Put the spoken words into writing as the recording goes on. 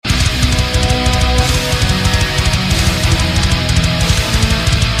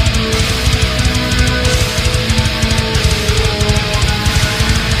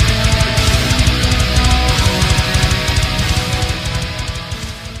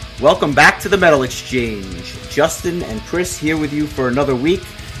Welcome back to the Metal Exchange. Justin and Chris here with you for another week.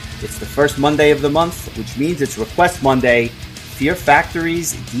 It's the first Monday of the month, which means it's Request Monday. Fear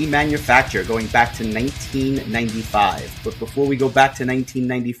Factory's Demanufacture, going back to 1995. But before we go back to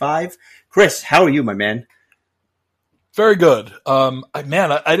 1995, Chris, how are you, my man? Very good. I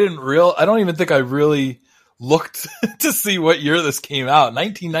don't even think I really looked to see what year this came out.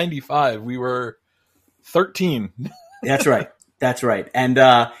 1995. We were 13. That's right.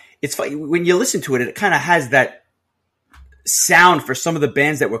 And it's funny when you listen to it. It kind of has that sound for some of the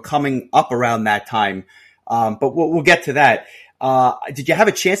bands that were coming up around that time. But we'll get to that. Did you have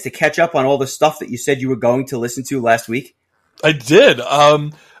a chance to catch up on all the stuff that you said you were going to listen to last week? I did.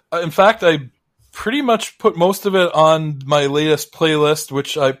 In fact, I pretty much put most of it on my latest playlist,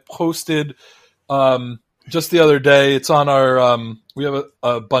 which I posted just the other day. It's on our we have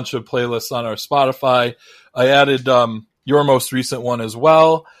a bunch of playlists on our Spotify. I added your most recent one as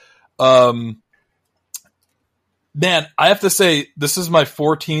well. Man, I have to say, this is my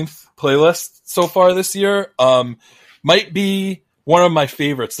 14th playlist so far this year. Might be one of my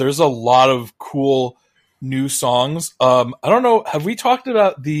favorites. There's a lot of cool new songs. I don't know. Have we talked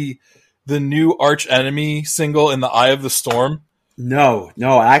about the new Arch Enemy single, In the Eye of the Storm? No.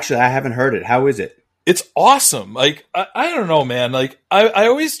 Actually, I haven't heard it. How is it? It's awesome. Like, I don't know, man. Like, I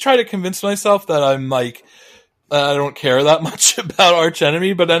always try to convince myself that I'm like, I don't care that much about Arch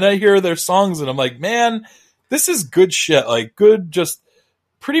Enemy, but then I hear their songs and I'm like, man, this is good shit. Like, good, just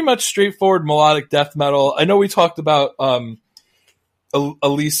pretty much straightforward melodic death metal. I know we talked about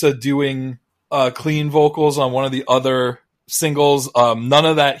Elisa doing clean vocals on one of the other singles. None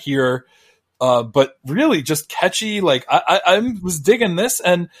of that here, but really just catchy. Like, I was digging this,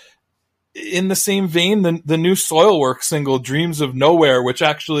 and in the same vein, the new Soilwork single, Dreams of Nowhere, which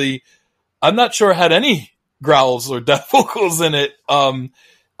actually I'm not sure had any growls or death vocals in it. I'm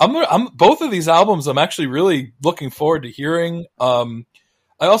both of these albums I'm actually really looking forward to hearing. I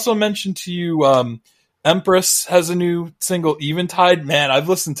also mentioned to you Empress has a new single, Eventide. Man, I've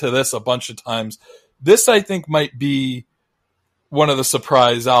listened to this a bunch of times. This, I think, might be one of the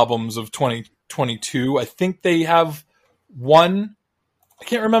surprise albums of 2022. I think they have one. I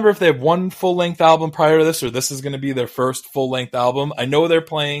can't remember if they have one full-length album prior to this, or this is going to be their first full-length album. I know they're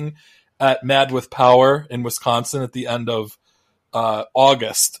playing at Mad with Power in Wisconsin at the end of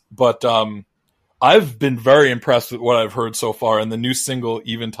August, but I've been very impressed with what I've heard so far, and the new single,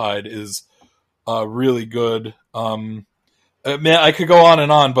 Eventide, is really good. Man, I could go on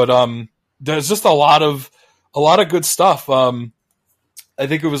and on, but there's just a lot of good stuff. I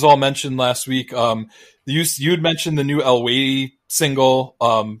think it was all mentioned last week. You had mentioned the new El Wady single.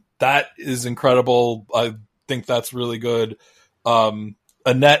 That is incredible. I think that's really good.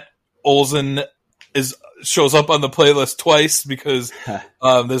 Annette Olsen shows up on the playlist twice because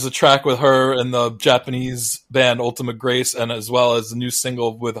there's a track with her and the Japanese band Ultimate Grace, and as well as the new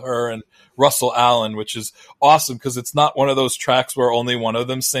single with her and Russell Allen, which is awesome because it's not one of those tracks where only one of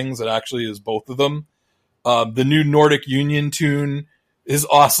them sings. It actually is both of them. The new Nordic Union tune is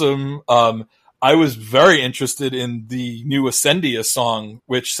awesome. I was very interested in the new Ascendia song,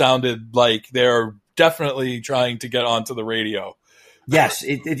 which sounded like they're definitely trying to get onto the radio. Yes,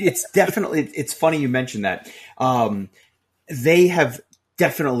 it's definitely. It's funny you mentioned that. They have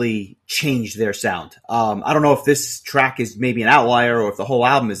definitely changed their sound. I don't know if this track is maybe an outlier or if the whole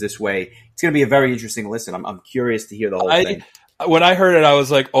album is this way. It's going to be a very interesting listen. I'm curious to hear the whole thing. When I heard it, I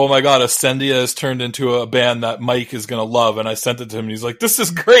was like, oh my God, Ascendia has turned into a band that Mike is going to love. And I sent it to him and he's like, this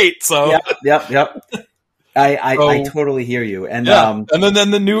is great. So Yep. I totally hear you. And yeah. And then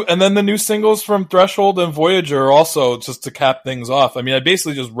the new singles from Threshold and Voyager also, just to cap things off. I mean, I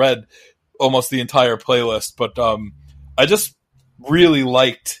basically just read almost the entire playlist, but I just really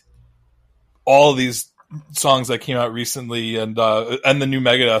liked all of these songs that came out recently, and the new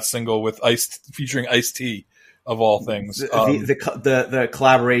Megadeth single with featuring Ice-T. Of all things, the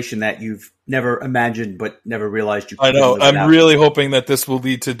collaboration that you've never imagined but never realized you could. I know. I'm really hoping that this will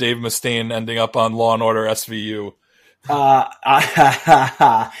lead to Dave Mustaine ending up on Law and Order SVU. That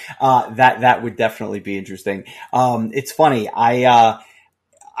would definitely be interesting. It's funny.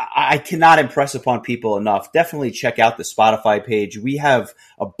 I cannot impress upon people enough. Definitely check out the Spotify page. We have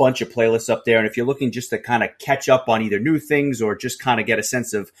a bunch of playlists up there. And if you're looking just to kind of catch up on either new things or just kind of get a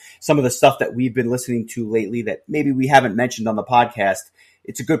sense of some of the stuff that we've been listening to lately that maybe we haven't mentioned on the podcast,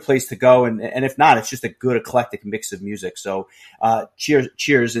 it's a good place to go. And if not, it's just a good eclectic mix of music. So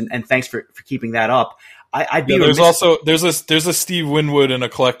cheers, and thanks for keeping that up. I'd Yeah, be there's remiss. also there's a Steve Winwood and a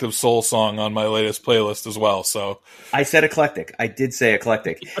Collective Soul song on my latest playlist as well. So I said eclectic. I did say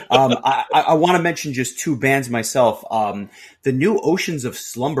eclectic. I want to mention just two bands myself. The new Oceans of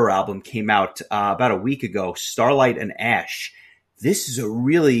Slumber album came out about a week ago, Starlight and Ash. This is a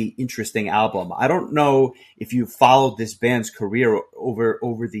really interesting album. I don't know if you followed this band's career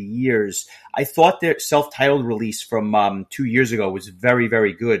over the years. I thought their self-titled release from 2 years ago was very,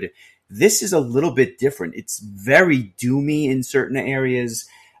 very good. This is a little bit different. It's very doomy in certain areas.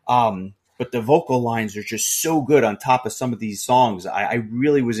 But the vocal lines are just so good on top of some of these songs. I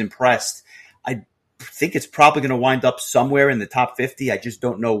really was impressed. I think it's probably going to wind up somewhere in the top 50. I just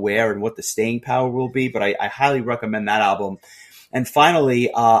don't know where and what the staying power will be, but I highly recommend that album. And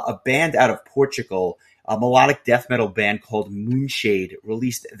finally, a band out of Portugal, a melodic death metal band called Moonshade,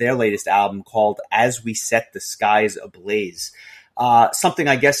 released their latest album called As We Set the Skies Ablaze. Something,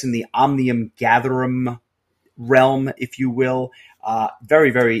 I guess, in the Omnium Gatherum realm, if you will.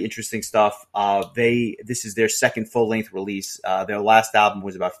 Very, very interesting stuff. This is their second full-length release. Their last album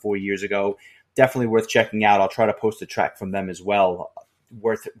was about 4 years ago. Definitely worth checking out. I'll try to post a track from them as well.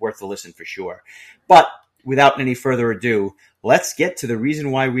 Worth a listen for sure. But without any further ado, let's get to the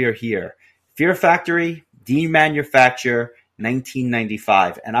reason why we are here. Fear Factory, Demanufacture,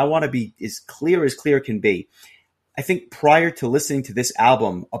 1995. And I want to be as clear can be. I think prior to listening to this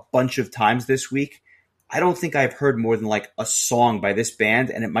album a bunch of times this week, I don't think I've heard more than like a song by this band,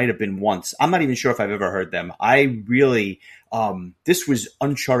 and it might have been once. I'm not even sure if I've ever heard them. I really, this was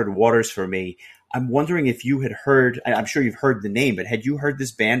uncharted waters for me. I'm wondering if you had heard, I'm sure you've heard the name, but had you heard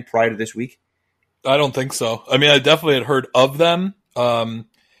this band prior to this week? I don't think so. I mean, I definitely had heard of them.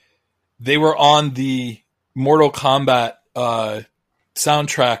 They were on the Mortal Kombat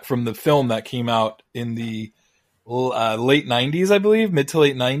soundtrack from the film that came out in the late 90s, I believe, mid to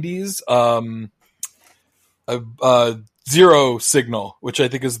late 90s. Zero Signal, which I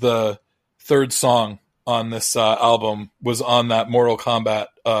think is the third song on this album, was on that Mortal Kombat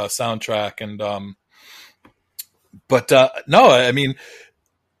soundtrack. And no, I mean,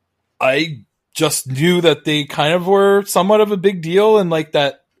 I just knew that they kind of were somewhat of a big deal in like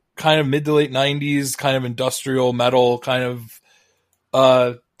that kind of mid to late 90s kind of industrial metal kind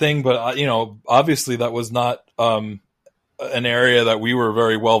of thing. But, obviously that was not an area that we were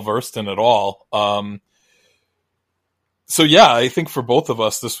very well versed in at all. So yeah, I think for both of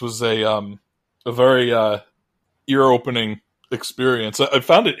us, this was a very ear-opening experience. I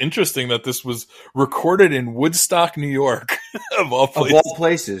found it interesting that this was recorded in Woodstock, New York, of all places. Of all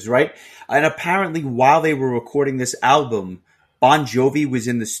places, right? And apparently, while they were recording this album, Bon Jovi was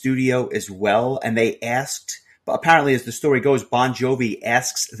in the studio as well, and they asked. But apparently, as the story goes, Bon Jovi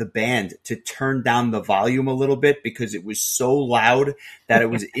asks the band to turn down the volume a little bit because it was so loud that it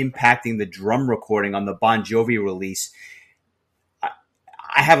was impacting the drum recording on the Bon Jovi release.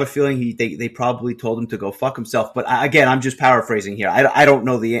 I have a feeling they probably told him to go fuck himself. But again, I'm just paraphrasing here. I don't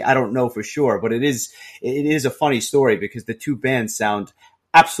know for sure, but it is a funny story because the two bands sound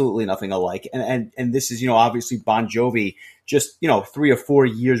absolutely nothing alike. And this is, obviously Bon Jovi just, 3 or 4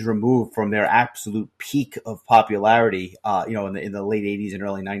 years removed from their absolute peak of popularity, in the late 80s and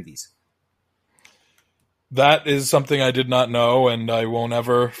early 90s. That is something I did not know, and I won't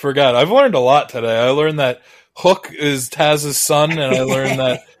ever forget. I've learned a lot today. I learned that Hook is Taz's son, and I learned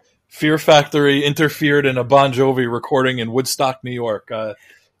that Fear Factory interfered in a Bon Jovi recording in Woodstock, New York.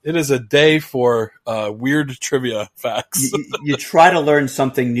 It is a day for weird trivia facts. You try to learn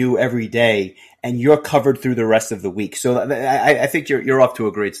something new every day, and you're covered through the rest of the week. So I think you're off to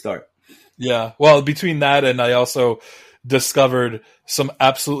a great start. Yeah. Well, between that and I also discovered some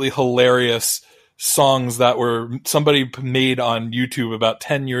absolutely hilarious songs that were somebody made on YouTube about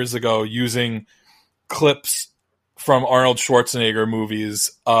 10 years ago using clips from Arnold Schwarzenegger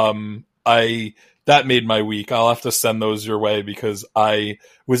movies. That made my week. I'll have to send those your way because I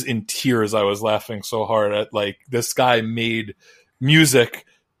was in tears. I was laughing so hard at like this guy made music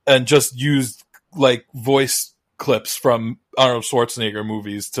and just used like voice clips from Arnold Schwarzenegger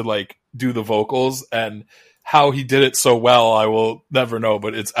movies to like do the vocals, and how he did it so well, I will never know,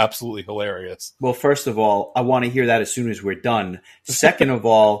 but it's absolutely hilarious. Well, first of all, I want to hear that as soon as we're done. Second of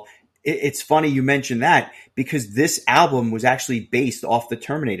all, it's funny you mentioned that because this album was actually based off the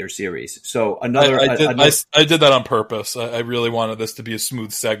Terminator series. So I did that on purpose. I really wanted this to be a smooth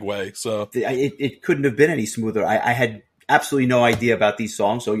segue. So it couldn't have been any smoother. I had absolutely no idea about these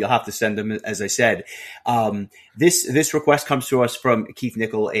songs, so you'll have to send them, as I said. This request comes to us from Keith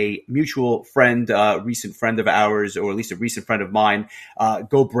Nickel, a mutual friend, recent friend of ours, or at least a recent friend of mine.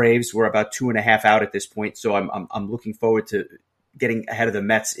 Go Braves! We're about 2.5 out at this point, so I'm looking forward to getting ahead of the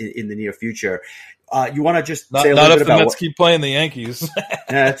Mets in the near future. You want to just Not, say a not little if bit the about Mets keep playing the Yankees.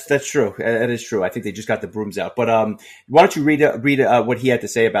 Yeah, that's true. That is true. I think they just got the brooms out. But why don't you read what he had to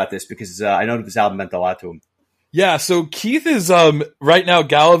say about this? Because I know this album meant a lot to him. Yeah, so Keith is right now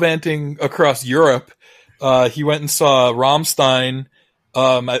gallivanting across Europe. He went and saw Rammstein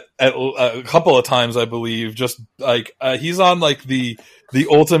at a couple of times, I believe. Just like he's on like the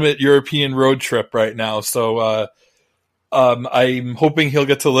ultimate European road trip right now. So I'm hoping he'll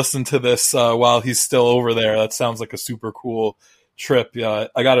get to listen to this while he's still over there. That sounds like a super cool trip. Yeah,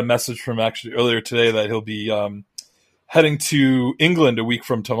 I got a message from actually earlier today that he'll be heading to England a week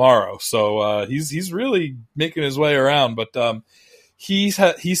from tomorrow. So he's really making his way around. But he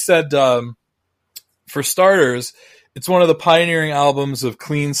said for starters, it's one of the pioneering albums of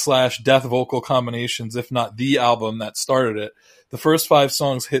clean/death vocal combinations, if not the album that started it. The first 5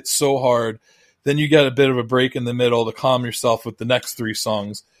 songs hit so hard. Then you get a bit of a break in the middle to calm yourself with the next 3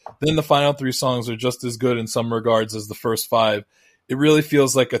 songs. Then the final 3 songs are just as good in some regards as the first 5. It really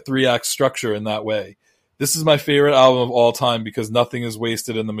feels like a 3-act structure in that way. This is my favorite album of all time because nothing is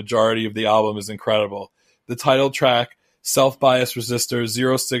wasted and the majority of the album is incredible. The title track, Self-Bias Resistor,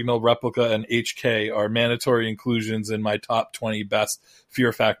 Zero Signal, Replica, and HK are mandatory inclusions in my top 20 best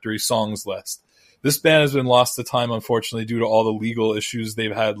Fear Factory songs list. This band has been lost to time, unfortunately, due to all the legal issues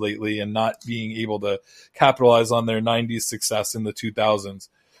they've had lately and not being able to capitalize on their 90s success in the 2000s.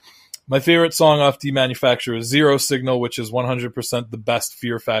 My favorite song off Demanufacture is Zero Signal, which is 100% the best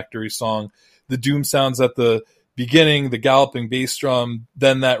Fear Factory song. The doom sounds at the beginning, the galloping bass drum,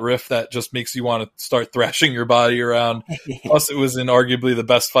 then that riff that just makes you want to start thrashing your body around. Plus, it was in arguably the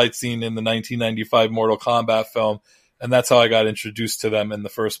best fight scene in the 1995 Mortal Kombat film. And that's how I got introduced to them in the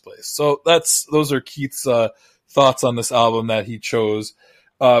first place. So those are Keith's thoughts on this album that he chose.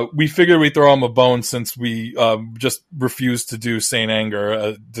 We figured we'd throw him a bone since we just refused to do Saint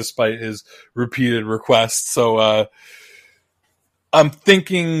Anger despite his repeated requests. So I'm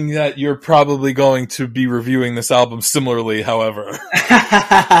thinking that you're probably going to be reviewing this album similarly, however.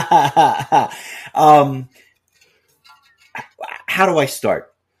 How do I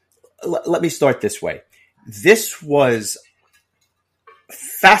start? Let me start this way. This was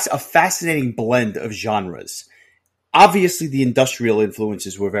a fascinating blend of genres. Obviously, the industrial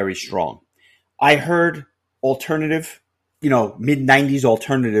influences were very strong. I heard alternative, mid-90s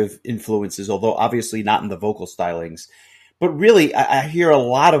alternative influences, although obviously not in the vocal stylings. But really, I hear a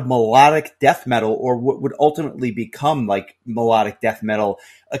lot of melodic death metal, or what would ultimately become like melodic death metal,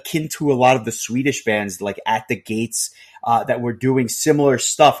 akin to a lot of the Swedish bands like At the Gates that were doing similar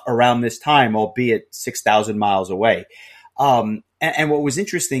stuff around this time, albeit 6,000 miles away. And what was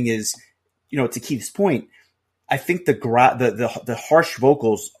interesting is, to Keith's point, I think the harsh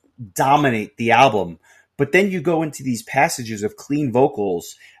vocals dominate the album. But then you go into these passages of clean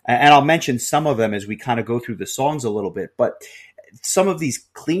vocals, and I'll mention some of them as we kind of go through the songs a little bit. But some of these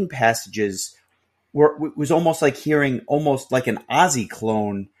clean passages was almost like hearing almost like an Ozzy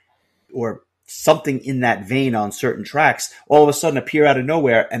clone or something in that vein on certain tracks all of a sudden appear out of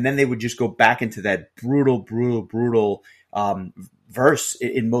nowhere, and then they would just go back into that brutal verse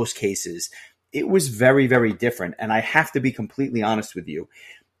in most cases. It was very, very different, and I have to be completely honest with you.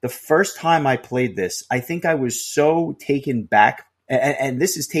 The first time I played this, I think I was so taken back, and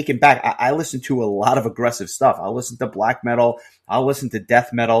this is taken back. I listen to a lot of aggressive stuff. I'll listen to black metal. I'll listen to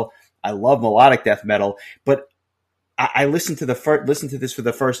death metal. I love melodic death metal, but I listened to this for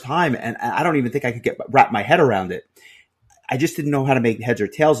the first time, and I don't even think I could wrap my head around it. I just didn't know how to make heads or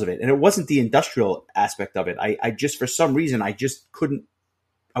tails of it, and it wasn't the industrial aspect of it. I just, for some reason, I just couldn't.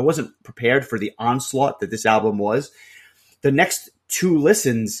 I wasn't prepared for the onslaught that this album was. The next 2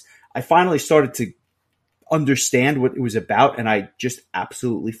 listens, I finally started to understand what it was about, and I just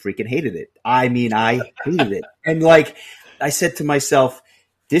absolutely freaking hated it. I mean, I hated it. And like I said to myself,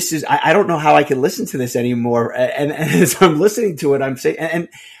 I don't know how I can listen to this anymore. And as I'm listening to it, I'm saying, and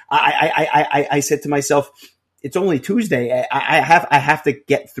I said to myself, it's only Tuesday. I have to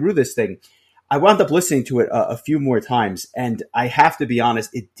get through this thing. I wound up listening to it a few more times, and I have to be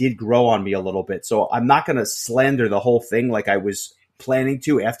honest, it did grow on me a little bit. So I'm not going to slander the whole thing like I was planning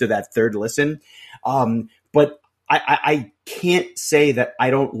to after that 3rd listen. But I can't say that I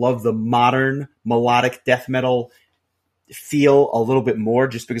don't love the modern melodic death metal feel a little bit more,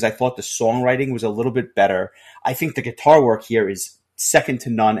 just because I thought the songwriting was a little bit better. I think the guitar work here is second to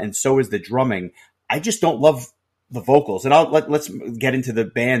none, and so is the drumming. I just don't love the vocals. And let's get into the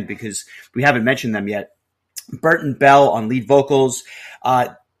band because we haven't mentioned them yet. Burton Bell on lead vocals,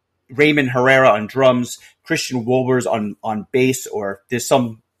 Raymond Herrera on drums, Christian Wolbers on bass, or there's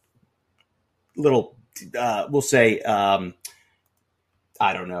some little, we'll say,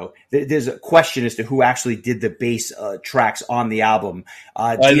 I don't know. There's a question as to who actually did the bass tracks on the album.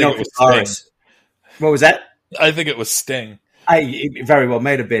 I think Dino it was Cazares. Sting. What was that? I think it was Sting. It very well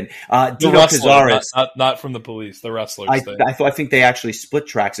might have been. The Dino wrestler, Cazares. not from the Police. The wrestler. I think they actually split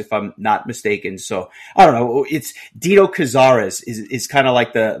tracks, if I'm not mistaken. So I don't know. It's Dino Cazares is kind of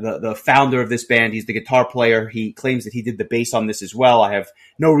like the founder of this band. He's the guitar player. He claims that he did the bass on this as well. I have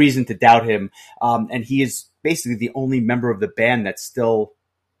no reason to doubt him. And he is basically the only member of the band that's still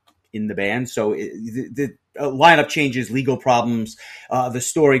in the band. So the lineup changes, legal problems. The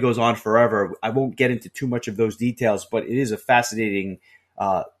story goes on forever. I won't get into too much of those details, but it is a fascinating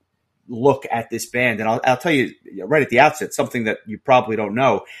look at this band. And I'll tell you right at the outset, something that you probably don't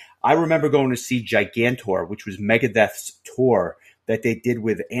know. I remember going to see Gigantor, which was Megadeth's tour that they did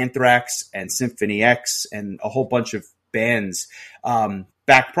with Anthrax and Symphony X and a whole bunch of bands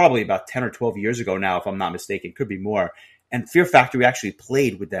back probably about 10 or 12 years ago now, if I'm not mistaken. Could be more. And Fear Factory actually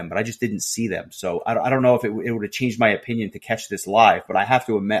played with them, but I just didn't see them. So I don't know if it would have changed my opinion to catch this live, but I have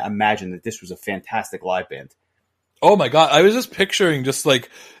to imagine that this was a fantastic live band. Oh my God. I was just picturing just like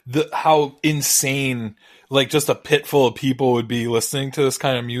how insane, like just a pit full of people would be listening to this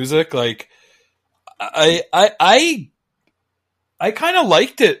kind of music. Like I kind of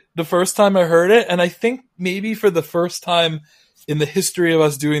liked it the first time I heard it. And I think maybe for the first time in the history of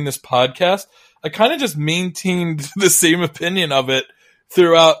us doing this podcast, I kind of just maintained the same opinion of it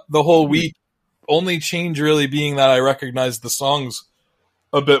throughout the whole week. Only change really being that I recognized the songs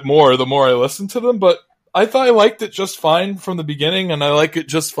a bit more the more I listened to them. But I thought I liked it just fine from the beginning, and I like it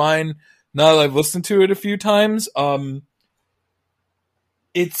just fine now that I've listened to it a few times.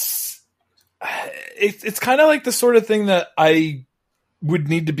 It's kind of like the sort of thing that I would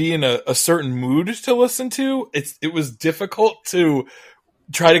need to be in a certain mood to listen to. It was difficult to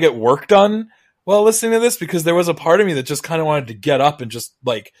try to get work done while listening to this because there was a part of me that just kind of wanted to get up and just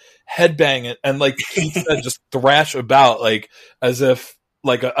like headbang it and like just thrash about like as if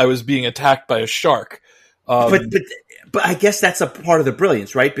like I was being attacked by a shark. But I guess that's a part of the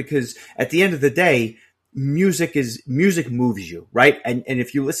brilliance, right? Because at the end of the day, music moves you, right? And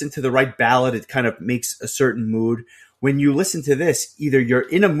if you listen to the right ballad, it kind of makes a certain mood. When you listen to this, either you're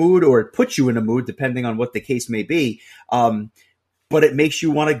in a mood or it puts you in a mood, depending on what the case may be. But it makes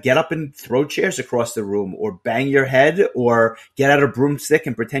you want to get up and throw chairs across the room or bang your head or get out a broomstick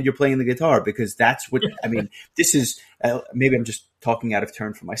and pretend you're playing the guitar, because that's what, I mean, this is, maybe I'm just talking out of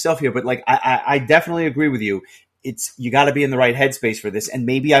turn for myself here, but like, I definitely agree with you. You got to be in the right headspace for this. And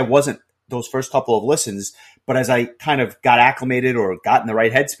maybe I wasn't those first couple of listens, but as I kind of got acclimated or got in the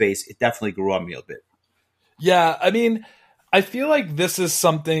right headspace, it definitely grew on me a bit. Yeah. I mean, I feel like this is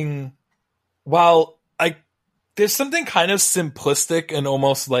something, there's something kind of simplistic and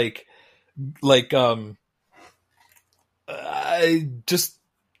almost just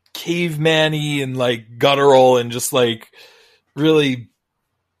caveman-y and like guttural and just like really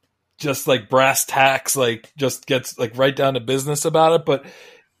just like brass tacks, like just gets like right down to business about it. But,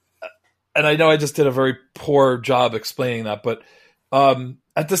 and I know I just did a very poor job explaining that, but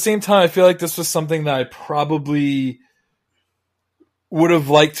at the same time, I feel like this was something that I probably would have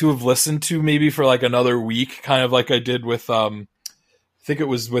liked to have listened to maybe for like another week, kind of like I did with, I think it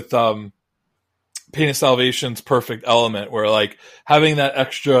was with Pain of Salvation's Perfect Element, where like having that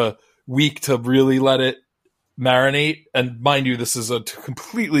extra week to really let it marinate. And mind you, this is a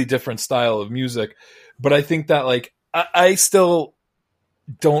completely different style of music, but I think that like, I still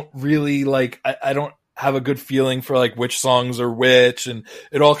don't really like, I don't have a good feeling for like which songs are which, and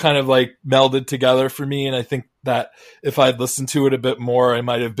it all kind of like melded together for me. And I think that if I'd listened to it a bit more, I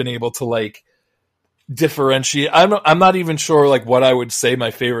might have been able to like differentiate. I'm not even sure like what I would say my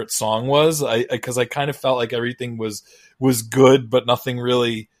favorite song was. Cause I kind of felt like everything was good, but nothing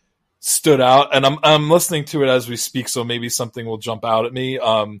really stood out. And I'm listening to it as we speak, so maybe something will jump out at me.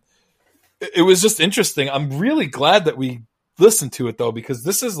 It was just interesting. I'm really glad that we listened to it though, because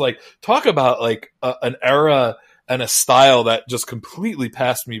this is like, talk about like an era and a style that just completely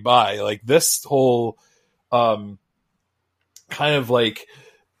passed me by. Like this whole kind of like,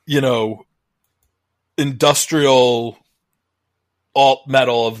 you know, industrial alt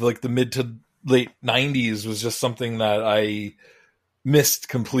metal of like the mid to late 90s was just something that I missed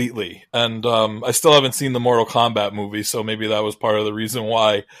completely. And I still haven't seen the Mortal Kombat movie, so maybe that was part of the reason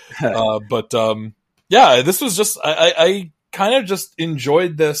why. But yeah, this was just, I kind of just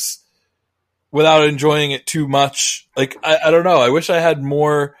enjoyed this without enjoying it too much. Like, I don't know. I wish I had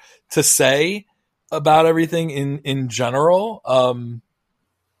more to say about everything in general.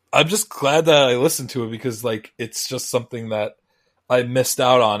 I'm just glad that I listened to it, because like, it's just something that I missed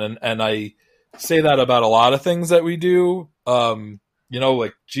out on. And I say that about a lot of things that we do. You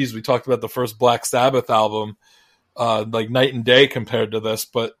like, geez, we talked about the first Black Sabbath album, like night and day compared to this,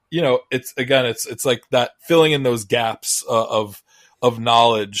 but it's like that filling in those gaps of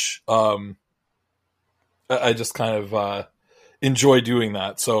knowledge. I just kind of enjoy doing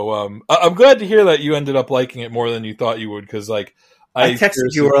that. So I'm glad to hear that you ended up liking it more than you thought you would, because like I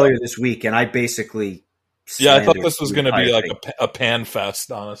texted you earlier this week, and I basically I thought this was going to be like a pan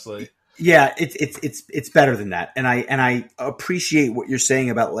fest, honestly. Yeah, it's better than that, and I appreciate what you're saying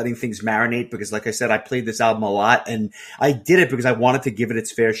about letting things marinate, because, like I said, I played this album a lot, and I did it because I wanted to give it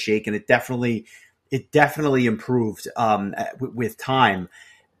its fair shake, and it definitely improved with time,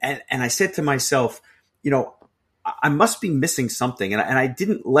 and I said to myself, I must be missing something, and I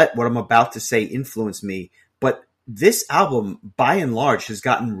didn't let what I'm about to say influence me, but this album, by and large, has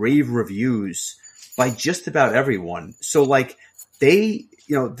gotten rave reviews by just about everyone. So, like, they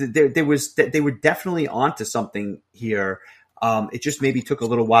were definitely onto something here. It just maybe took a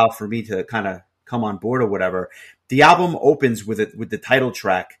little while for me to kind of come on board or whatever. The album opens with the title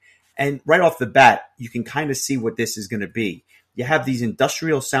track, and right off the bat, you can kind of see what this is going to be. You have these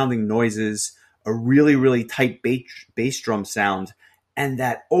industrial sounding noises, a really, really tight bass drum sound, and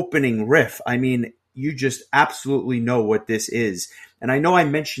that opening riff. I mean, you just absolutely know what this is. And I know I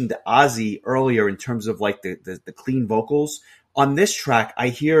mentioned Ozzy earlier in terms of like the clean vocals. On this track, I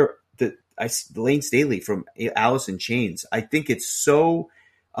hear Lane Staley from Alice in Chains. I think it's so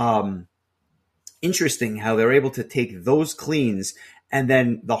interesting how they're able to take those cleans and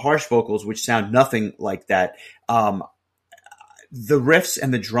then the harsh vocals, which sound nothing like that. The riffs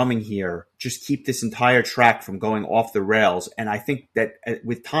and the drumming here just keep this entire track from going off the rails. And I think that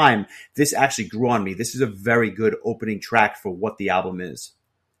with time, this actually grew on me. This is a very good opening track for what the album is.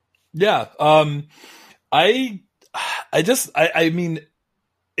 Yeah. I mean,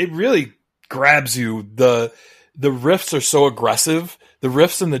 it really grabs you. The riffs are so aggressive. The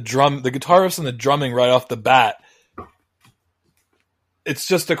riffs and the guitar riffs and the drumming right off the bat. It's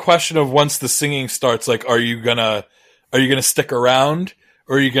just a question of, once the singing starts, like, are you gonna stick around,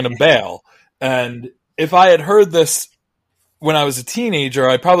 or are you gonna bail? And if I had heard this when I was a teenager,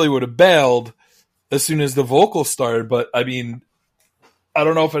 I probably would have bailed as soon as the vocals started. But I mean, I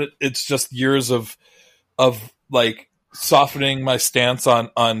don't know if it's just years of like softening my stance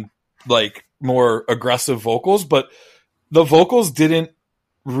on like more aggressive vocals, but the vocals didn't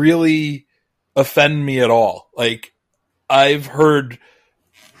really offend me at all. Like, I've heard,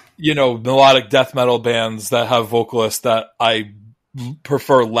 melodic death metal bands that have vocalists that I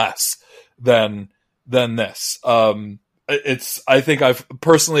prefer less than this. I think I've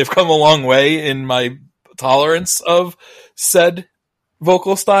personally have come a long way in my tolerance of said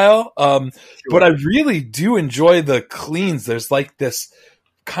vocal style. Sure. But I really do enjoy the cleans. There's like this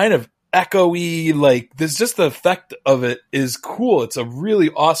kind of echoey, like, there's just the effect of it is cool. It's a really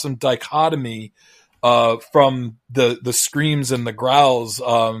awesome dichotomy from the screams and the growls.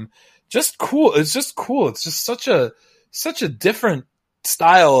 Just cool. It's just cool. It's just such a different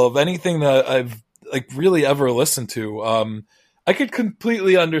style of anything that I've like really ever listened to. I could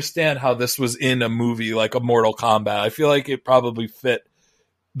completely understand how this was in a movie like a Mortal Kombat. I feel like it probably fit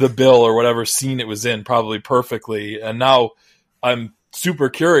the bill or whatever scene it was in probably perfectly. And now I'm super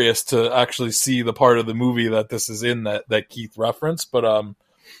curious to actually see the part of the movie that this is in that Keith referenced. But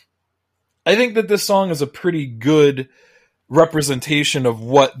I think that this song is a pretty good representation of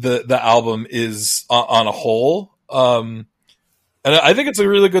what the album is on a whole. And I think it's a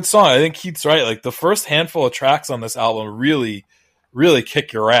really good song. I think Keith's right. Like, the first handful of tracks on this album really, really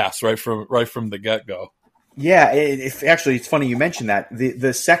kick your ass right from the get-go. Yeah, it's funny you mentioned that.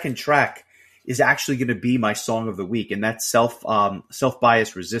 The second track is actually going to be my song of the week, and that's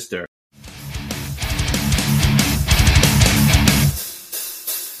Self-Bias Resistor.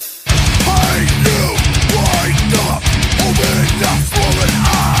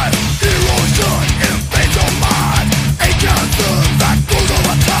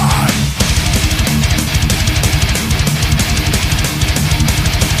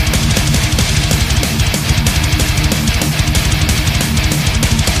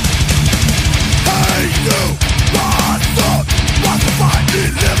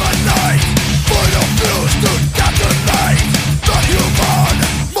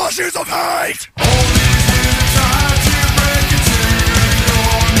 Of hate.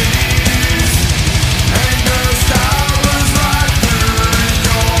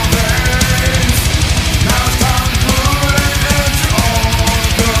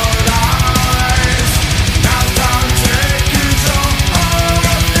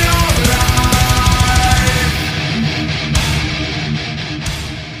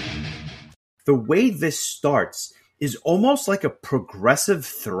 The way this starts is almost like a progressive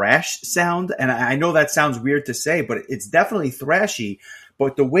thrash sound. And I know that sounds weird to say, but it's definitely thrashy.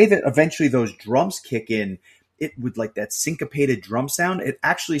 But the way that eventually those drums kick in, it with like that syncopated drum sound, it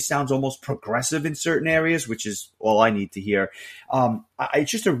actually sounds almost progressive in certain areas, which is all I need to hear. It's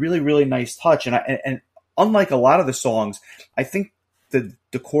just a really, really nice touch. And unlike a lot of the songs, I think the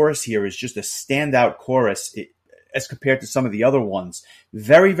chorus here is just a standout chorus as compared to some of the other ones.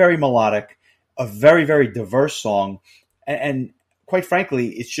 Very, very melodic, a very, very diverse song. And quite frankly,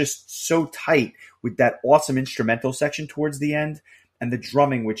 it's just so tight with that awesome instrumental section towards the end and the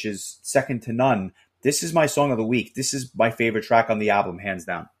drumming, which is second to none. This is my song of the week. This is my favorite track on the album, hands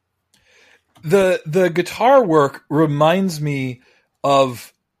down. The guitar work reminds me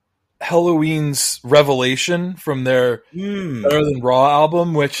of Halloween's Revelation from their Better Than Raw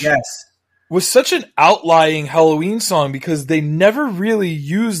album, which was such an outlying Halloween song because they never really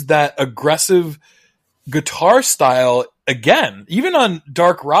used that aggressive guitar style again. Even on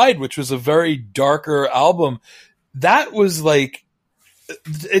Dark Ride, which was a very darker album, that was like,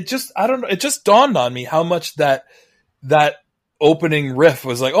 it just dawned on me how much that opening riff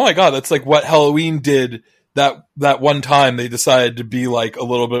was like, oh my God, that's like what Halloween did that one time. They decided to be like a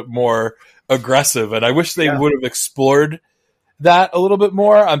little bit more aggressive. And I wish they would have explored that a little bit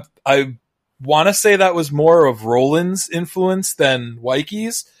more. I want to say that was more of Roland's influence than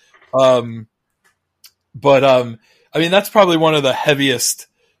Wyke's. But I mean, that's probably one of the heaviest,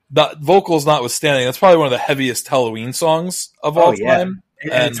 vocals notwithstanding, that's probably one of the heaviest Halloween songs of all time.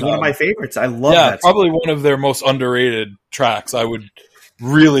 And it's one of my favorites. I love that. Yeah, probably one of their most underrated tracks. I would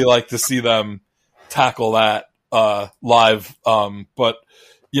really like to see them tackle that live. But,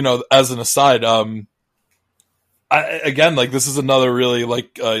 you know, as an aside, again, like this is another really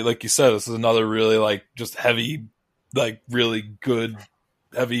like you said, this is another really like just heavy, like really good,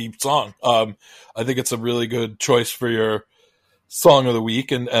 heavy song. I think it's a really good choice for your song of the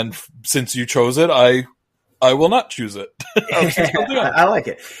week. And since you chose it, I will not choose it. I like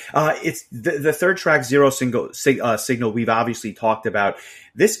it. It's the third track, Zero Signal. We've obviously talked about.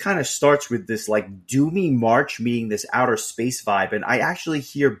 This kind of starts with this like doomy march, meaning this outer space vibe, and I actually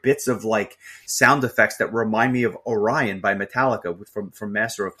hear bits of like sound effects that remind me of Orion by Metallica from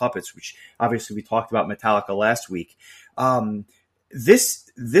Master of Puppets, which obviously we talked about Metallica last week.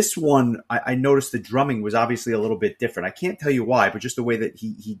 This one, I noticed the drumming was obviously a little bit different. I can't tell you why, but just the way that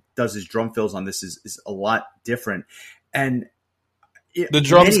he does his drum fills on this is a lot different. And the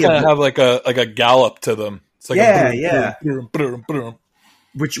drums kind of have like a gallop to them. It's like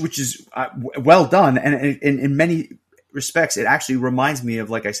which is well done, and in many respects, it actually reminds me of,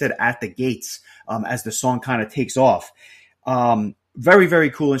 like I said, At the Gates, as the song kind of takes off. Very, very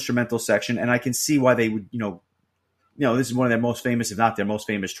cool instrumental section, and I can see why they would, this is one of their most famous, if not their most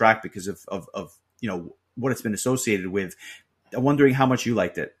famous track, because of what it's been associated with. I'm wondering how much you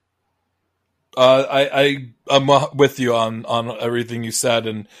liked it. I'm with you on everything you said,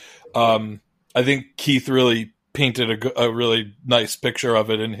 and I think Keith really painted a really nice picture of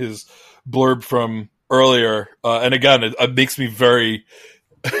it in his blurb from earlier. And again, it makes me very,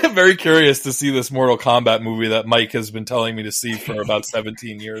 very curious to see this Mortal Kombat movie that Mike has been telling me to see for about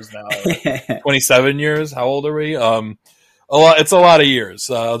 17 years now. 27 years. How old are we? It's a lot of years.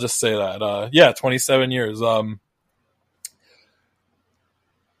 I'll just say that. 27 years.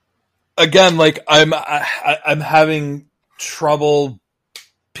 Again, like I'm having trouble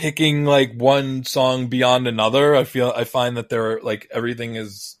picking like one song beyond another. I find that everything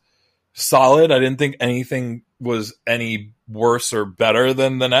is solid. I didn't think anything was any worse or better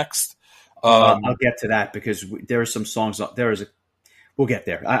than the next. I'll get to that because there are some songs. We'll get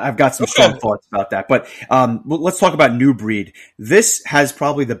there. I've got some strong thoughts about that. But let's talk about New Breed. This has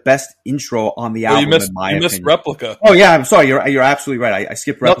probably the best intro on the album, in my opinion. You missed Replica. Oh yeah, I'm sorry. You're absolutely right. I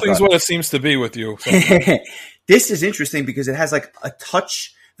skipped Replica. Nothing's what it seems to be with you. This is interesting because it has like a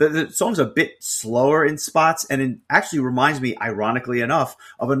touch. The song's a bit slower in spots, and it actually reminds me, ironically enough,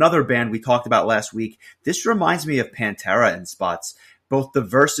 of another band we talked about last week. This reminds me of Pantera in spots, both the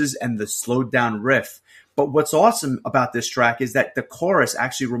verses and the slowed down riff. But what's awesome about this track is that the chorus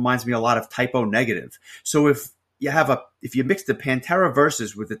actually reminds me a lot of Typo Negative. So if you mix the Pantera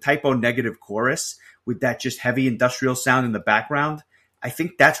verses with the Typo Negative chorus with that just heavy industrial sound in the background, I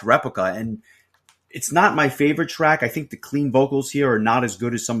think that's Replica. And it's not my favorite track. I think the clean vocals here are not as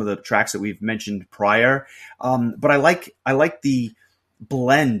good as some of the tracks that we've mentioned prior. But I like the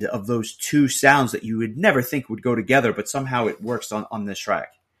blend of those two sounds that you would never think would go together, but somehow it works on this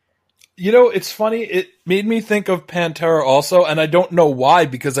track. It's funny. It made me think of Pantera also, and I don't know why,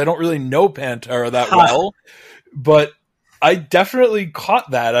 because I don't really know Pantera that well. But I definitely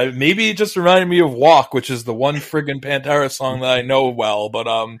caught that. Maybe it just reminded me of Walk, which is the one friggin' Pantera song that I know well. But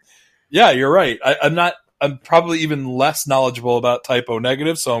yeah, you're right. I'm probably even less knowledgeable about Typo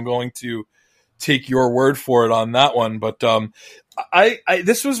Negative, so I'm going to take your word for it on that one. But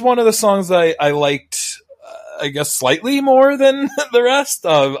this was one of the songs that I liked, I guess, slightly more than the rest.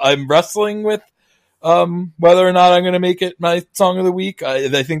 I'm wrestling with whether or not I'm going to make it my song of the week.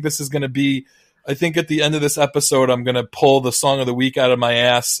 I think this is going to be. I think at the end of this episode, I'm going to pull the song of the week out of my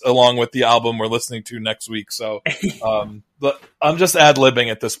ass along with the album we're listening to next week. So but I'm just ad-libbing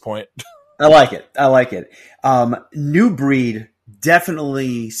at this point. I like it. New Breed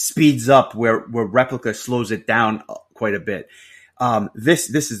definitely speeds up where Replica slows it down quite a bit. This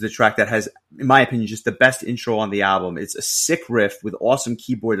is the track that has, in my opinion, just the best intro on the album. It's a sick riff with awesome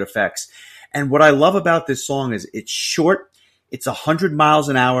keyboard effects. And what I love about this song is it's short, it's 100 miles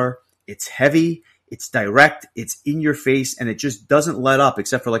an hour, it's heavy, it's direct, it's in your face, and it just doesn't let up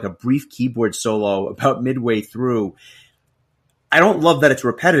except for like a brief keyboard solo about midway through. I don't love that it's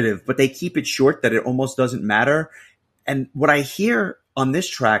repetitive, but they keep it short that it almost doesn't matter. And what I hear on this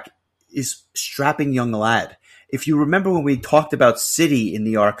track is Strapping Young Lad. If you remember when we talked about City in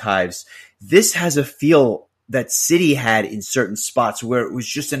the archives, this has a feel that City had in certain spots where it was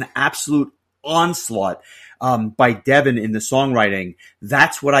just an absolute onslaught by Devin in the songwriting.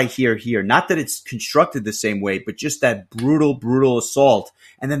 That's what I hear here. Not that it's constructed the same way, but just that brutal assault.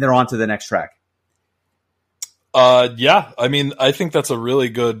 And then they're on to the next track. Yeah, I mean, I think that's a really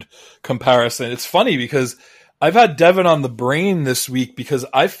good comparison. It's funny because I've had Devin on the brain this week because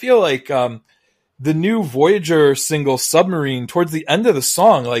I feel like the new Voyager single Submarine towards the end of the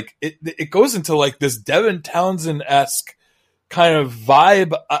song, like it goes into like this Devin Townsend-esque kind of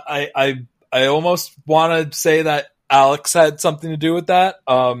vibe. I almost want to say that Alex had something to do with that.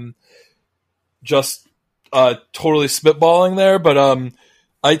 Just totally spitballing there, but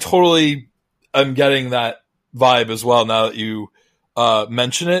I totally am getting that vibe as well now that you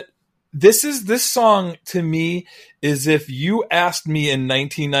mention it. This song to me is if you asked me in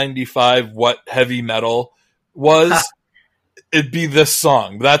 1995 what heavy metal was, it'd be this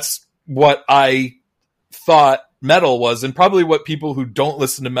song. That's what I thought metal was, and probably what people who don't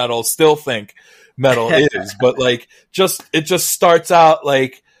listen to metal still think metal is. But like, it just starts out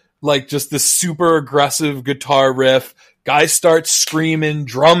like just this super aggressive guitar riff. Guys start screaming,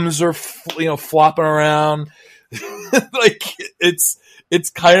 drums are flopping around. Like it's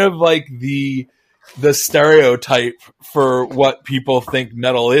kind of like the stereotype for what people think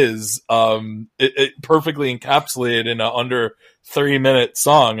metal is. It perfectly encapsulated in a under 3-minute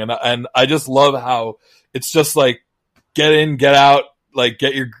song, and I just love how it's just like get in, get out, like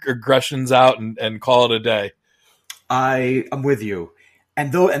get your aggressions out and call it a day. I'm with you.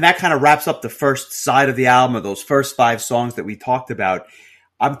 And that kind of wraps up the first side of the album, of those first 5 songs that we talked about.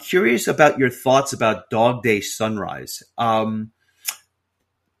 I'm curious about your thoughts about Dog Day Sunrise.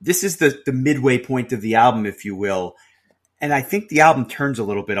 This is the midway point of the album, if you will. And I think the album turns a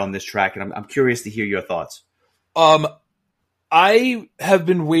little bit on this track, and I'm curious to hear your thoughts. I have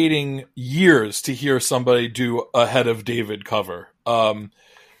been waiting years to hear somebody do a Head of David cover,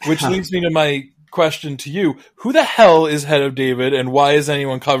 which leads me to my question to you. Who the hell is Head of David, and why is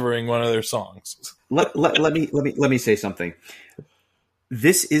anyone covering one of their songs? Let me say something.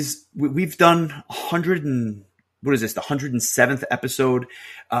 We've done 100 and what is this, the 107th episode,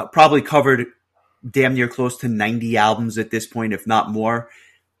 probably covered damn near close to 90 albums at this point, if not more.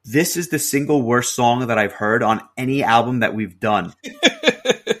 This is the single worst song that I've heard on any album that we've done.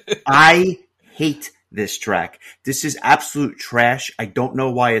 I hate this track. This is absolute trash. I don't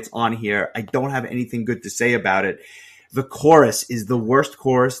know why it's on here. I don't have anything good to say about it. The chorus is the worst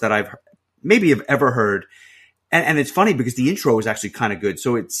chorus that I've ever heard. And it's funny because the intro is actually kind of good.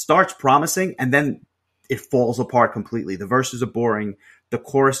 So it starts promising and then it falls apart completely. The verses are boring. The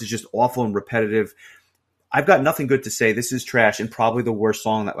chorus is just awful and repetitive. I've got nothing good to say. This is trash and probably the worst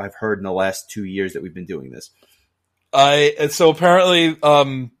song that I've heard in the last 2 years that we've been doing this. So apparently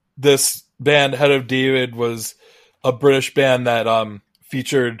this band, Head of David, was a British band that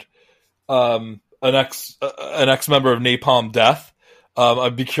featured an ex-member of Napalm Death.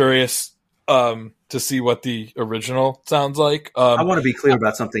 I'd be curious to see what the original sounds like. I want to be clear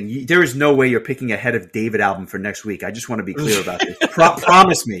about something. There is no way you're picking a Head of David album for next week. I just want to be clear about this.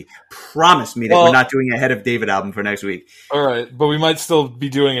 Promise me that we're not doing a Head of David album for next week. All right, but we might still be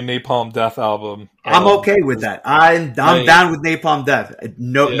doing a Napalm Death album. I'm okay with that. I'm down with Napalm Death.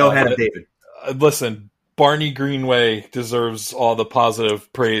 No Head of David. Listen, Barney Greenway deserves all the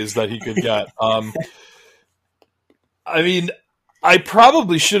positive praise that he could get. I mean, I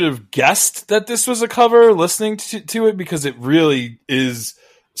probably should have guessed that this was a cover listening to it, because it really is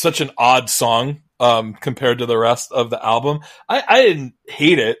such an odd song compared to the rest of the album. I didn't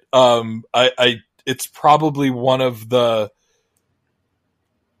hate it. It's probably one of the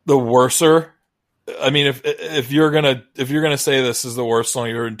worser. I mean, if you're gonna say this is the worst song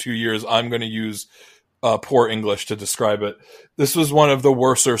you heard in 2 years, I'm gonna use poor English to describe it. This was one of the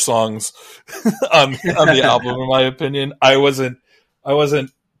worser songs on the album, in my opinion. I wasn't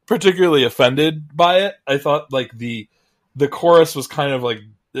particularly offended by it. I thought like the chorus was kind of like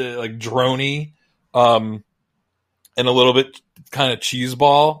drony, and a little bit kind of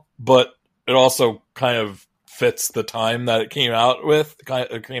cheeseball, but it also kind of fits the time that it came out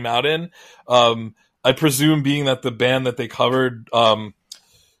in. I presume, being that the band that they covered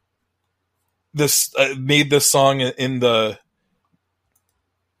this made this song in the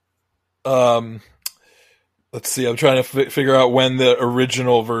let's see, I'm trying to figure out when the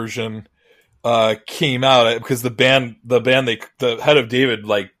original version came out, because the Head of David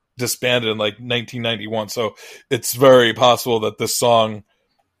like disbanded in like 1991, so it's very possible that this song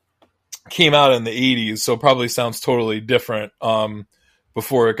came out in the 80s, so probably sounds totally different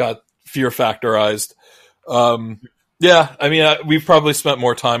before it got Fear Factorized. Yeah, I mean, we've probably spent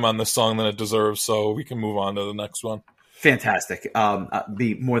more time on this song than it deserves, so we can move on to the next one. Fantastic. I'd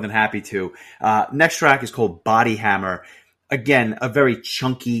be more than happy to. Next track is called Body Hammer. Again, a very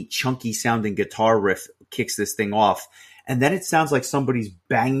chunky sounding guitar riff kicks this thing off. And then it sounds like somebody's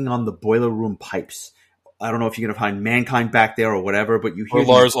banging on the boiler room pipes. I don't know if you're going to find Mankind back there or whatever, but you hear... Or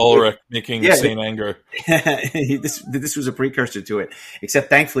Lars Ulrich making Saint Anger. This was a precursor to it, except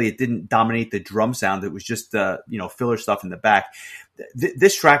thankfully it didn't dominate the drum sound. It was just, filler stuff in the back.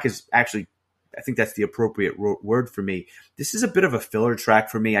 This track is actually... I think that's the appropriate word for me. This is a bit of a filler track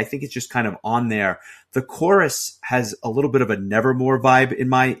for me. I think it's just kind of on there. The chorus has a little bit of a Nevermore vibe, in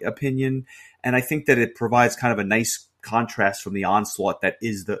my opinion, and I think that it provides kind of a nice contrast from the onslaught that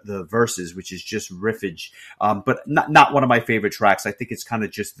is the verses, which is just riffage, but not one of my favorite tracks. I think it's kind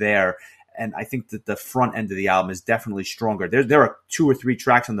of just there, and I think that the front end of the album is definitely stronger. There are 2 or 3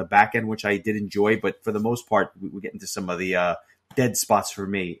 tracks on the back end which I did enjoy, but for the most part, we get into some of the dead spots for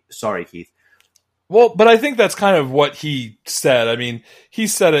me. Sorry, Keith. Well, but I think that's kind of what he said. I mean, he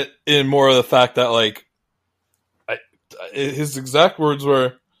said it in more of the fact that, like, his exact words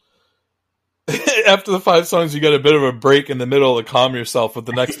were, after the 5 songs, you get a bit of a break in the middle to calm yourself with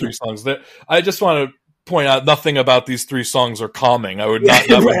the next 3 songs. I just want to point out, nothing about these 3 songs are calming. I would not,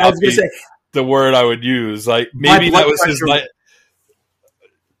 that would not be the word I would use. Like, maybe that was his...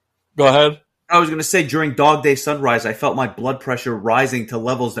 Go ahead. I was going to say, during Dog Day Sunrise, I felt my blood pressure rising to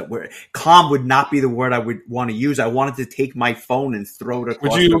levels that were... Calm would not be the word I would want to use. I wanted to take my phone and throw it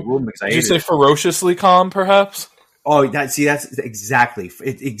across the room because I hated it. Would you say ferociously calm, perhaps? Oh, that's exactly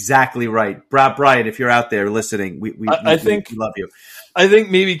right. Brian, if you're out there listening, we love you. I think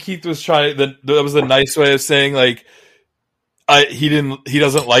maybe Keith was trying... That was a nice way of saying, like, he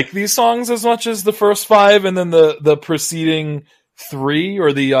doesn't like these songs as much as the first 5, and then the preceding 3,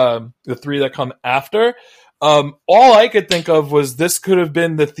 or the 3 that come after. All I could think of was this could have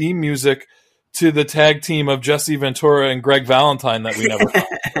been the theme music to the tag team of Jesse Ventura and Greg Valentine that we never found.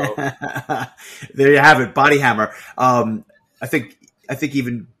 So. There you have it, Body Hammer. I think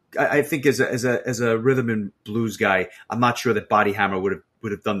as a rhythm and blues guy, I'm not sure that Body Hammer would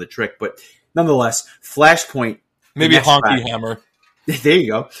have done the trick, but nonetheless, Flashpoint. Maybe Honky Hammer. There you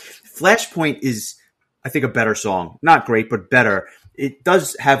go. Flashpoint is, I think, a better song. Not great, but better. It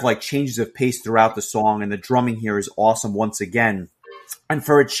does have like changes of pace throughout the song, and the drumming here is awesome once again. And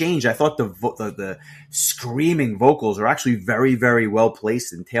for a change, I thought the screaming vocals are actually very, very well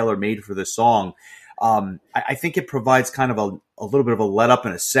placed and tailor-made for the song. I think it provides kind of a little bit of a let-up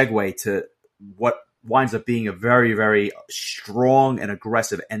and a segue to what winds up being a very, very strong and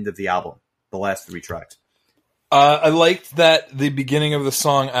aggressive end of the album, the last 3 tracks. I liked that the beginning of the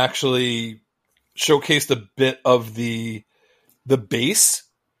song actually showcased a bit of the bass,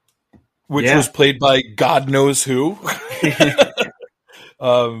 which was played by God knows who.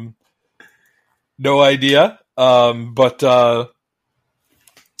 No idea. But I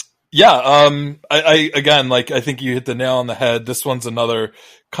again, like, I think you hit the nail on the head. This one's another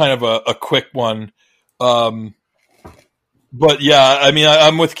kind of a quick one. But yeah, I mean,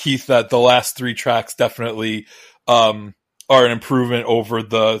 I'm with Keith that the last 3 tracks definitely are an improvement over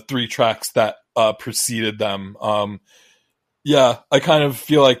the 3 tracks that preceded them. Yeah, I kind of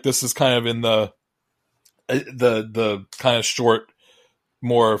feel like this is kind of in the kind of short,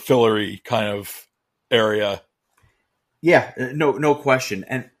 more fillery kind of area. Yeah, no question.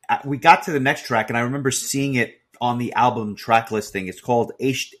 And we got to the next track, and I remember seeing it on the album track listing. It's called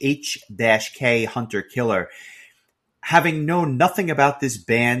H-K Hunter Killer. Having known nothing about this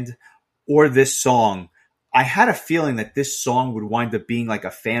band or this song, I had a feeling that this song would wind up being like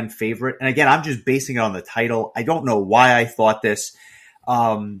a fan favorite. And again, I'm just basing it on the title. I don't know why I thought this.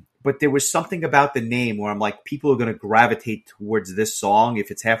 But there was something about the name where I'm like, people are going to gravitate towards this song if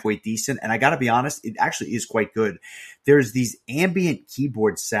it's halfway decent. And I got to be honest, it actually is quite good. There's these ambient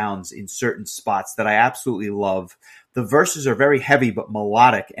keyboard sounds in certain spots that I absolutely love. The verses are very heavy but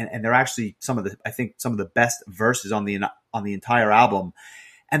melodic, and they're actually some of the best verses on the entire album.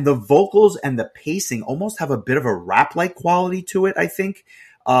 And the vocals and the pacing almost have a bit of a rap-like quality to it, I think.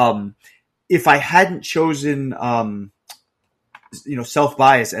 If I hadn't chosen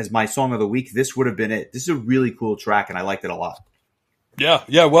Self-Bias as my song of the week, this would have been it. This is a really cool track, and I liked it a lot.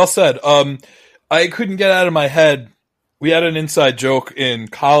 Yeah, well said. I couldn't get out of my head. We had an inside joke in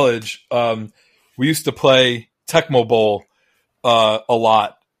college. We used to play Tecmo Bowl a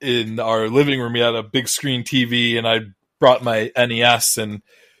lot in our living room. We had a big screen TV, and I brought my NES, and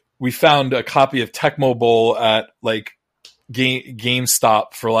we found a copy of Tecmo Bowl at like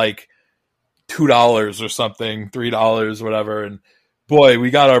GameStop for like $2 or something, $3, whatever. And boy,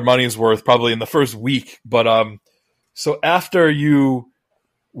 we got our money's worth probably in the first week. But so after you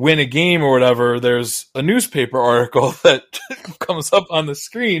win a game or whatever, there's a newspaper article that comes up on the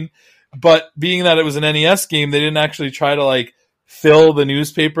screen. But being that it was an NES game, they didn't actually try to like fill the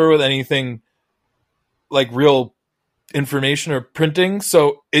newspaper with anything like real information or printing.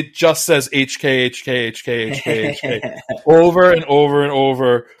 So it just says HK, HK, HK, HK, HK over and over and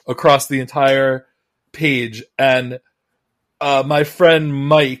over across the entire page. And my friend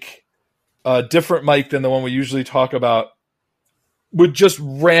Mike, different Mike than the one we usually talk about, would just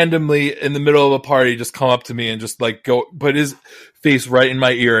randomly in the middle of a party just come up to me and just like go put his face right in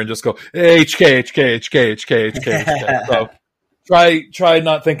my ear and just go HK, HK, HK, HK, HK, HK. So try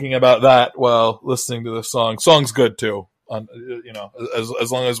not thinking about that while listening to the song. Song's good too.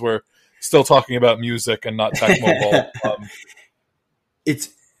 As long as we're still talking about music and not Tecmo Bowl.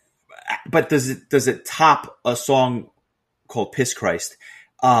 But does it top a song called Piss Christ?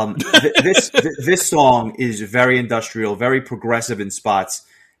 This song is very industrial, very progressive in spots,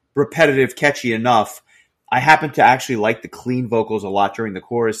 repetitive, catchy enough. I happen to actually like the clean vocals a lot during the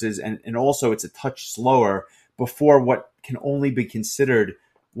choruses, and also it's a touch slower before what can only be considered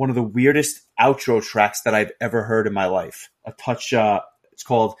one of the weirdest outro tracks that I've ever heard in my life. A touch, it's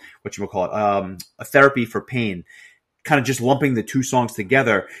called, A Therapy for Pain. Kind of just lumping the two songs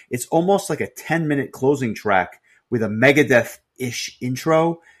together. It's almost like a 10-minute closing track with a Megadeth-ish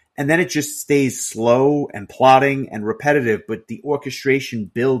intro, and then it just stays slow and plodding and repetitive, but the orchestration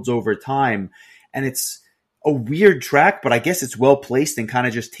builds over time, and it's a weird track, but I guess it's well placed and kind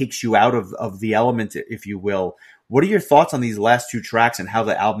of just takes you out of the element, if you will. What are your thoughts on these last two tracks and how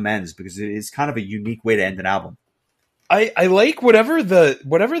the album ends? Because it is kind of a unique way to end an album. I like whatever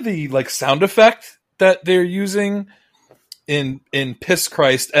the like sound effect that they're using in Piss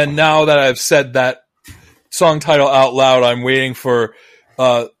Christ, and now that I've said that song title out loud, I'm waiting for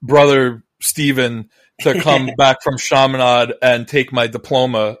brother Steven to come back from Chaminade and take my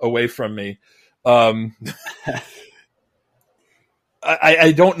diploma away from me.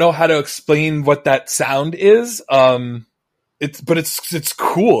 I don't know how to explain what that sound is. It's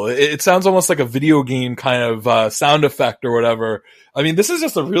cool. It sounds almost like a video game kind of sound effect or whatever. I mean, this is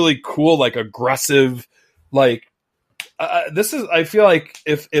just a really cool, like aggressive, like this is. I feel like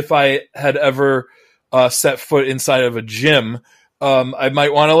if I had ever set foot inside of a gym, I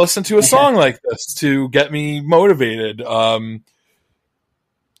might want to listen to a song like this to get me motivated.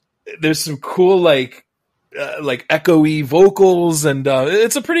 There's some cool like echoey vocals, and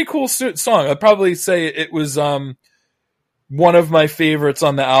it's a pretty cool song. I'd probably say it was one of my favorites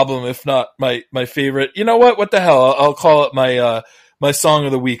on the album, if not my favorite. You know what? What the hell? I'll call it my song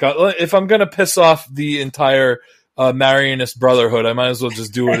of the week. If I'm gonna piss off the entire Marianist Brotherhood, I might as well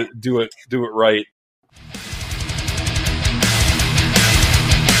just do it right.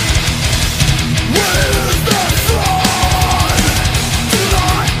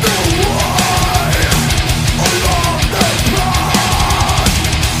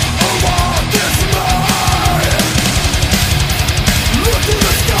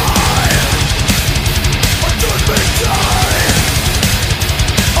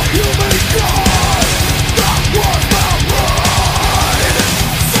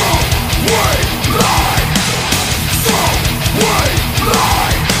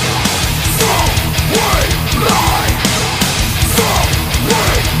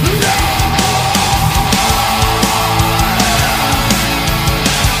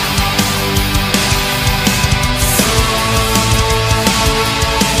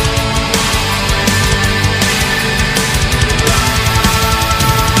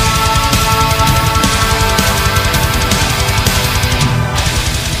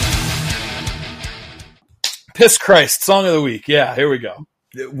 Piss Christ, song of the week. Yeah, here we go.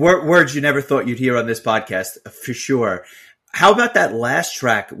 Words you never thought you'd hear on this podcast, for sure. How about that last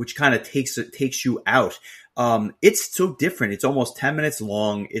track, which kind of takes you out? It's so different. It's almost 10 minutes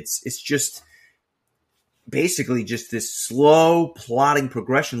long. It's just basically just this slow plotting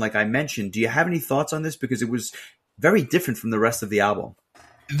progression, like I mentioned. Do you have any thoughts on this? Because it was very different from the rest of the album.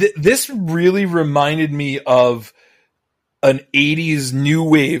 This really reminded me of an 80s new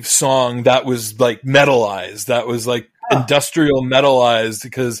wave song that was like metalized, that was like industrial metalized,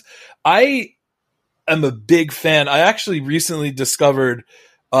 because I am a big fan. I actually recently discovered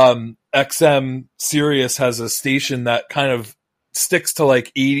XM Sirius has a station that kind of sticks to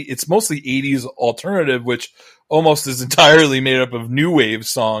like 80, it's mostly 80s alternative, which almost is entirely made up of new wave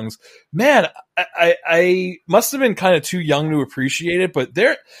songs. Man, I must have been kind of too young to appreciate it, but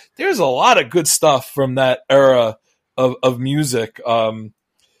there's a lot of good stuff from that era of music. And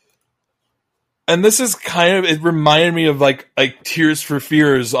this is kind of, it reminded me of like Tears for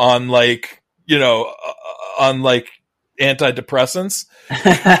Fears on like, on like antidepressants.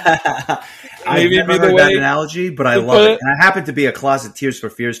 I've never heard that analogy, but I love it. And I happen to be a closet Tears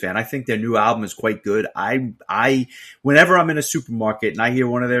for Fears fan. I think their new album is quite good. I whenever I'm in a supermarket and I hear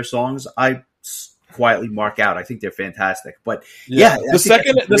one of their songs, I quietly mark out. I think they're fantastic. But yeah,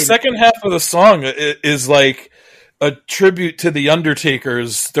 the second half of the song is like a tribute to the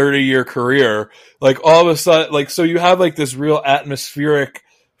Undertaker's 30-year career. Like all of a sudden, like, so you have like this real atmospheric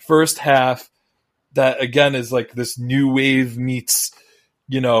first half that again is like this new wave meets,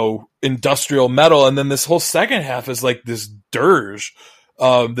 industrial metal. And then this whole second half is like this dirge,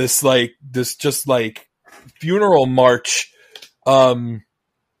 this just like funeral march. I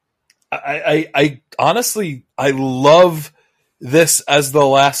honestly, I love this as the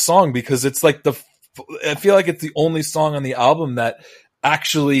last song because it's like I feel like it's the only song on the album that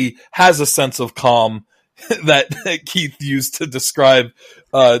actually has a sense of calm that Keith used to describe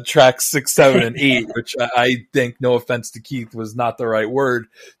tracks 6, 7, and 8, which I think, no offense to Keith, was not the right word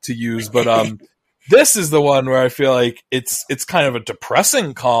to use. But this is the one where I feel like it's kind of a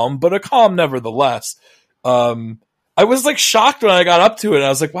depressing calm, but a calm nevertheless. I was like shocked when I got up to it. I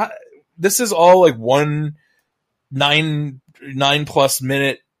was like, "What? This is all like one 9+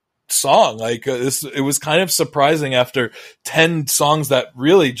 minute song." Like it was kind of surprising after 10 songs that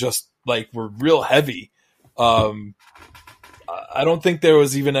really just like were real heavy. I don't think there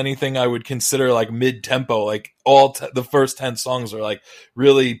was even anything I would consider like mid-tempo. Like the first 10 songs are like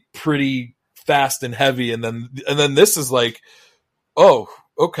really pretty fast and heavy, and then this is like, oh,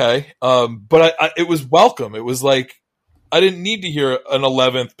 okay. But it was welcome. It was like I didn't need to hear an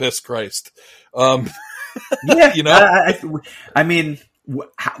 11th Piss Christ. Yeah, I mean,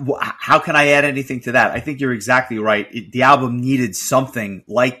 how can I add anything to that? I think you're exactly right. The album needed something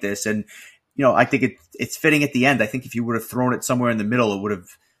like this, and I think it's fitting at the end. I think if you would have thrown it somewhere in the middle, it would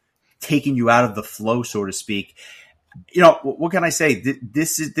have taken you out of the flow, so to speak. What can I say?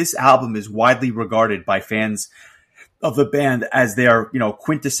 This album is widely regarded by fans of the band as their,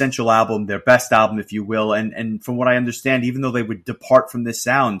 quintessential album, their best album, if you will. And from what I understand, even though they would depart from this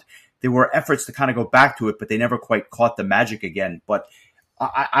sound, there were efforts to kind of go back to it, but they never quite caught the magic again. But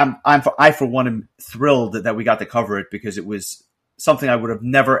I for one am thrilled that we got to cover it because it was something I would have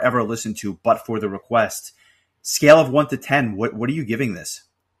never ever listened to, but for the request. Scale of 1 to 10, what are you giving this?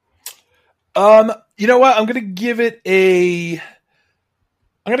 You know what? I'm gonna give it a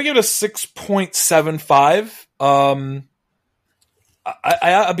 6.75.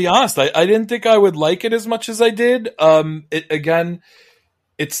 I'll be honest. I didn't think I would like it as much as I did.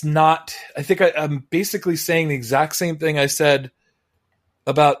 It's not. I think I'm basically saying the exact same thing I said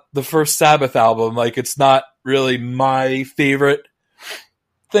about the first Sabbath album. Like, it's not really my favorite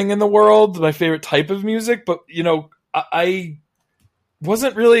thing in the world, my favorite type of music, but I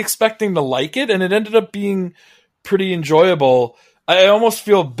wasn't really expecting to like it, and it ended up being pretty enjoyable. I almost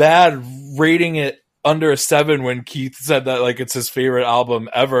feel bad rating it under a 7 when Keith said that like it's his favorite album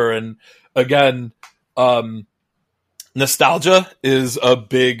ever. And again, nostalgia is a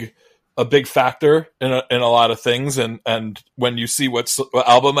big factor in a lot of things, and when you see what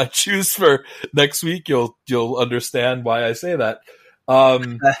album I choose for next week, you'll understand why I say that.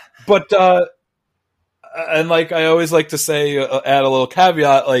 But and like I always like to say, add a little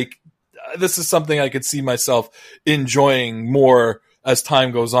caveat, like this is something I could see myself enjoying more as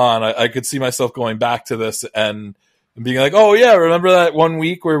time goes on. I could see myself going back to this and being like, oh yeah, remember that one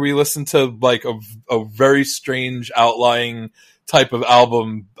week where we listened to like a very strange outlying type of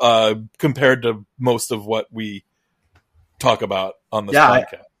album compared to most of what we talk about on this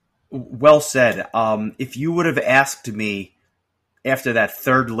podcast. Well said. If you would have asked me after that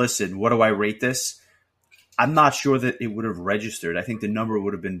third listen, what do I rate this? I'm not sure that it would have registered. I think the number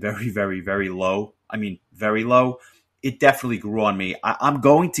would have been very, very, very low. I mean, very low. It definitely grew on me. I'm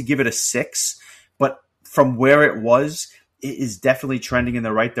going to give it a 6, but from where it was, it is definitely trending in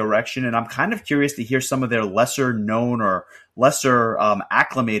the right direction. And I'm kind of curious to hear some of their lesser known or lesser not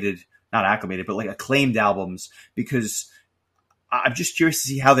acclimated, but like acclaimed albums, because I'm just curious to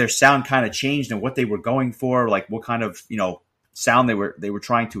see how their sound kind of changed and what they were going for, like what kind of, sound they were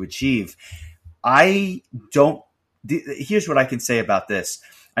trying to achieve. I don't. Here's what I can say about this.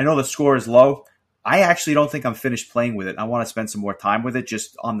 I know the score is low. I actually don't think I'm finished playing with it. I want to spend some more time with it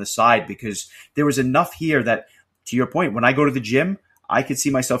just on the side, because there was enough here that, to your point, when I go to the gym, I could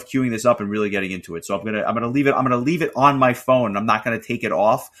see myself queuing this up and really getting into it. So I'm gonna leave it. I'm gonna leave it on my phone. I'm not gonna take it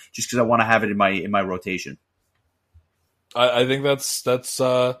off just because I want to have it in my rotation. I think that's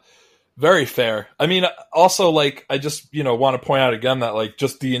very fair. I mean, also, like, I just want to point out again that, like,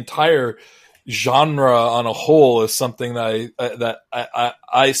 just the entire genre on a whole is something that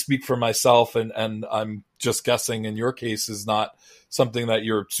I speak for myself, and I'm just guessing in your case is not something that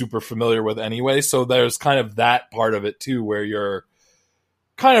you're super familiar with anyway. So there's kind of that part of it too, where you're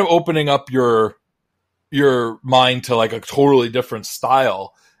kind of opening up your mind to like a totally different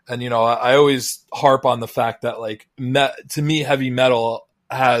style. And I always harp on the fact that, like, to me, heavy metal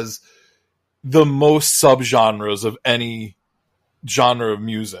has the most subgenres of any genre of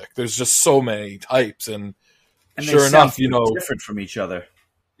music. There's just so many types, and sure enough, different from each other.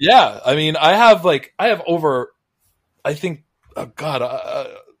 Yeah, I mean, I have over, I think, oh God, I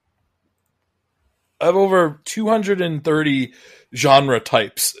have over 230 genre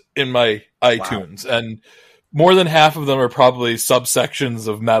types in my iTunes, and more than half of them are probably subsections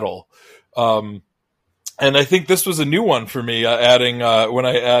of metal. And I think this was a new one for me. When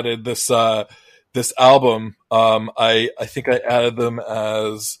I added this album, I think I added them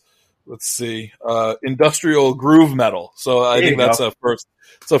as, let's see, industrial groove metal. So I think that's a first.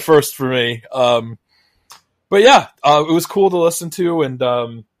 It's a first for me. But yeah, it was cool to listen to, and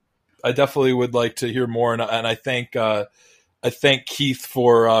I definitely would like to hear more. And I thank Keith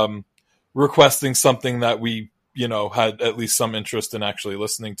for requesting something that we had at least some interest in actually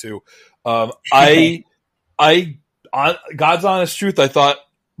listening to. God's honest truth, I thought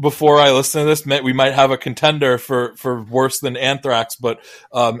before I listened to this, we might have a contender for worse than Anthrax, but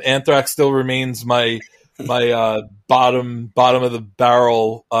Anthrax still remains my bottom of the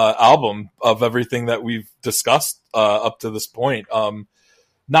barrel album of everything that we've discussed up to this point.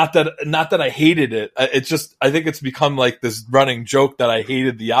 Not that I hated it. It's just, I think it's become like this running joke that I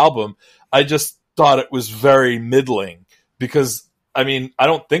hated the album. I just thought it was very middling, because I mean, I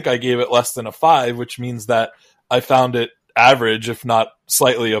don't think I gave it less than a 5, which means that I found it average, if not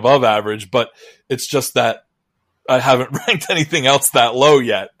slightly above average, but it's just that I haven't ranked anything else that low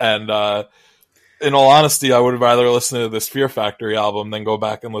yet. And in all honesty, I would rather listen to this Fear Factory album than go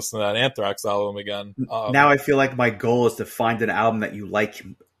back and listen to that Anthrax album again. Now I feel like my goal is to find an album that you like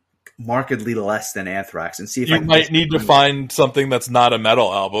markedly less than Anthrax, and see if you might need to find something that's not a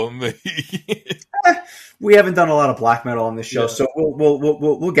metal album. We haven't done a lot of black metal on this show, so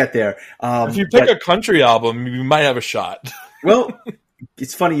we'll get there. If you pick a country album, you might have a shot. Well,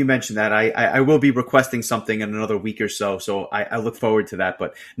 it's funny you mentioned that. I will be requesting something in another week or so I look forward to that.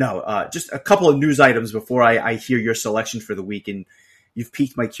 But no, just a couple of news items before I hear your selection for the week, and you've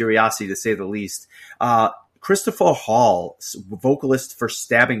piqued my curiosity, to say the least. Christopher Hall, vocalist for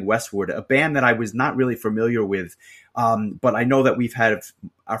Stabbing Westward, a band that I was not really familiar with, but I know that we've had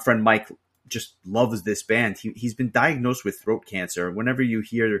our friend Mike just loves this band. He's been diagnosed with throat cancer. Whenever you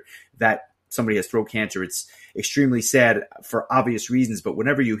hear that somebody has throat cancer, it's extremely sad for obvious reasons, but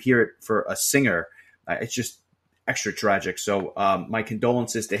whenever you hear it for a singer, it's just extra tragic. So my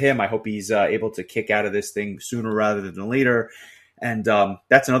condolences to him. I hope he's able to kick out of this thing sooner rather than later. And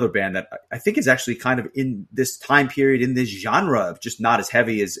that's another band that I think is actually kind of in this time period, in this genre of just not as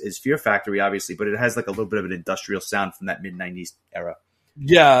heavy as Fear Factory, obviously, but it has like a little bit of an industrial sound from that mid-90s era.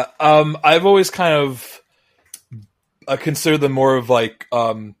 Yeah, I've always kind of considered them more of like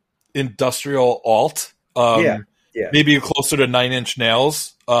industrial alt. Yeah. Maybe closer to Nine Inch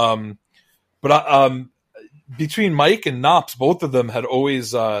Nails. But between Mike and Knops, both of them had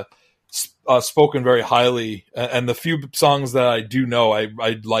always spoken very highly, and the few songs that I do know, I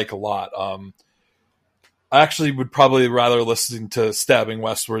like a lot. I actually would probably rather listen to Stabbing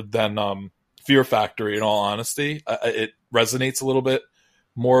Westward than Fear Factory, in all honesty. It resonates a little bit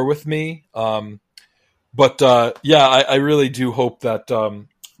more with me. But I really do hope that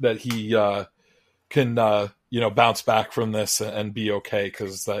that he can bounce back from this and be okay,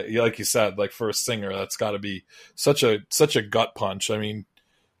 because like you said, like for a singer, that's got to be such a gut punch. I mean,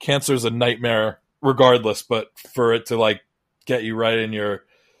 cancer is a nightmare regardless, but for it to like get you right in your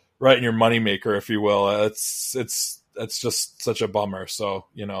moneymaker, if you will, it's just such a bummer. So,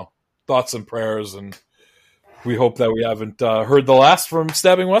 thoughts and prayers, and we hope that we haven't heard the last from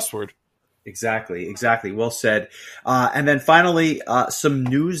Stabbing Westward. Exactly. Well said. And then finally, some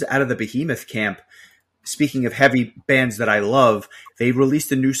news out of the Behemoth camp. Speaking of heavy bands that I love, they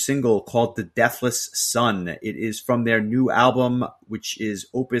released a new single called The Deathless Sun. It is from their new album, which is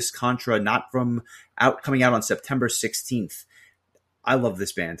Opus Contra, coming out on September 16th. I love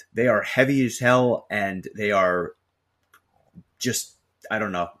this band. They are heavy as hell, and they are just, I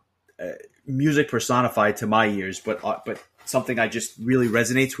don't know, music personified to my ears, but something I just really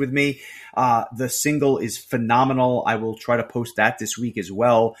resonates with me. The single is phenomenal. I will try to post that this week as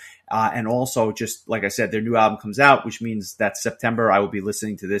well. And also, just like I said, their new album comes out, which means that September I will be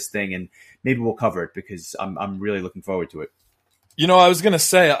listening to this thing, and maybe we'll cover it because I'm really looking forward to it. I was going to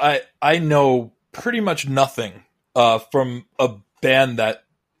say, I know pretty much nothing from a band that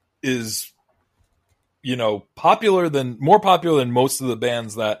is, more popular than most of the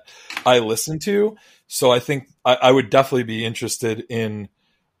bands that I listen to. So I think I would definitely be interested in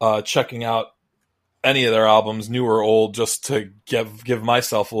checking out any of their albums, new or old, just to give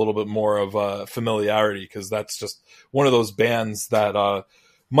myself a little bit more of familiarity, because that's just one of those bands that,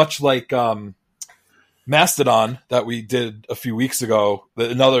 much like Mastodon that we did a few weeks ago,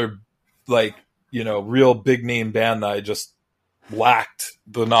 another real big name band that I just lacked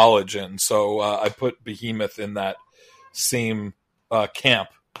the knowledge in. So I put Behemoth in that same camp.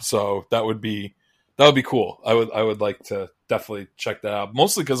 So that would be cool. I would like to definitely check that out.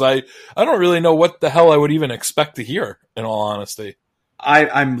 Mostly because I don't really know what the hell I would even expect to hear, in all honesty.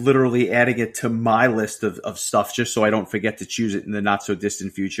 I'm literally adding it to my list of stuff just so I don't forget to choose it in the not so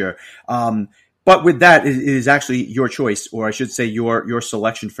distant future. But with that, it is actually your choice, or I should say your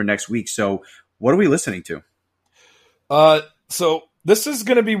selection for next week. So what are we listening to? So this is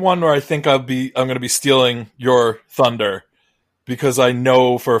going to be one where I think I'm going to be stealing your thunder, because I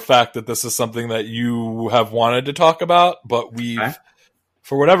know for a fact that this is something that you have wanted to talk about, but we've,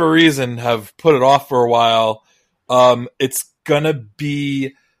 for whatever reason, have put it off for a while. It's going to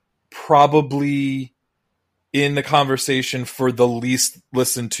be probably in the conversation for the least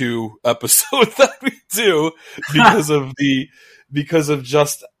listened to episode that we do because of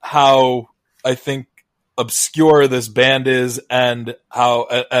just how I think obscure this band is, and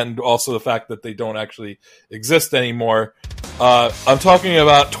also the fact that they don't actually exist anymore. I'm talking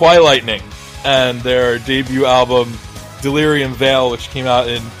about Twilightning and their debut album Delirium Veil, which came out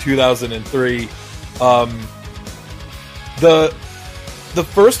in 2003. The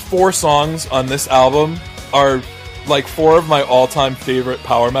first 4 songs on this album are like 4 of my all-time favorite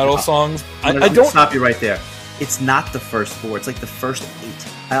power metal songs. I don't stop you right there. It's not the first 4. It's like the first 8.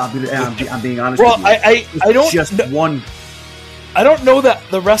 I'm being honest with you. I don't just one. I don't know that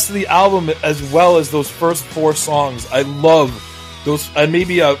the rest of the album as well as those first 4 songs. I love those. And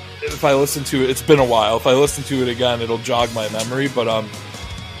maybe if I listen to it, it's been a while. If I listen to it again, it'll jog my memory. But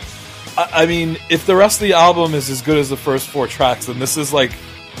I mean, if the rest of the album is as good as the first 4 tracks, then this is like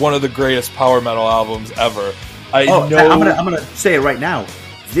one of the greatest power metal albums ever. I'm gonna say it right now.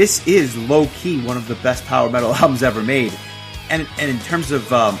 This is low key one of the best power metal albums ever made. And in terms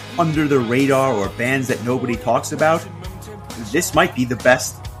of under the radar or bands that nobody talks about, this might be the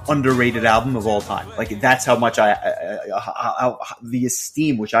best underrated album of all time. Like, that's how much the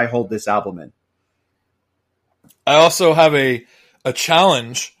esteem which I hold this album in. I also have a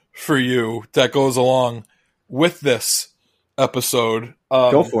challenge for you that goes along with this episode.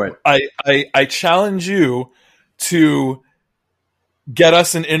 Go for it. I challenge you to get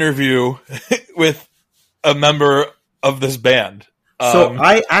us an interview with a member of this band. So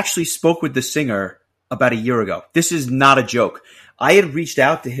I actually spoke with the singer about a year ago. This is not a joke. I had reached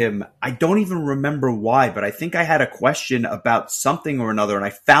out to him. I don't even remember why, but I think I had a question about something or another, and I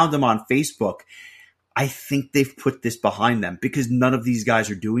found him on Facebook. I think they've put this behind them because none of these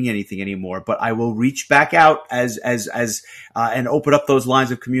guys are doing anything anymore. But I will reach back out and open up those lines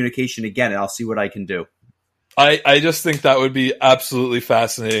of communication again, and I'll see what I can do. I just think that would be absolutely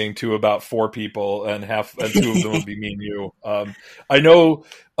fascinating to about 4 people, and 2 of them would be me and you. I know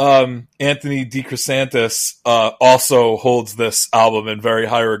Anthony DeChrysantis also holds this album in very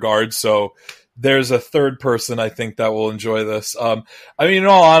high regard, so there's a third person I think that will enjoy this. I mean, in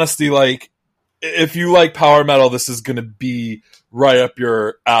all honesty, like, if you like power metal, this is going to be right up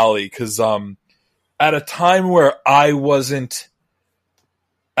your alley, because at a time where I wasn't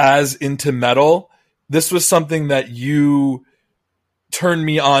as into metal, this was something that you turned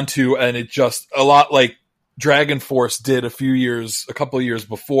me onto, and it just a lot like Dragon Force did a couple of years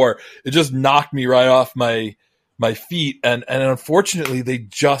before. It just knocked me right off my feet, and unfortunately they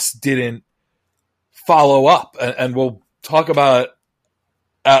just didn't follow up, and we'll talk about it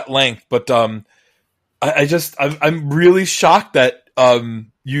at length. But I'm really shocked that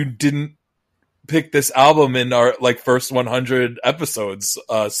you didn't pick this album in our first 100 episodes.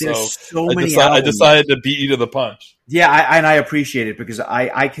 So many I decided to beat you to the punch. Yeah, I appreciate it, because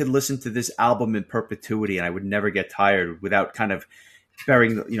I could listen to this album in perpetuity and I would never get tired without kind of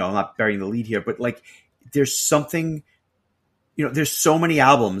not burying the lead here, but there's something, there's so many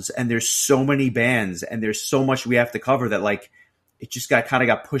albums and there's so many bands and there's so much we have to cover that it just got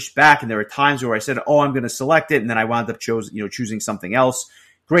pushed back. And there were times where I said, oh, I'm going to select it. And then I wound up choosing something else.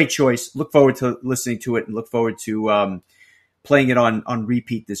 Great choice. Look forward to listening to it and look forward to playing it on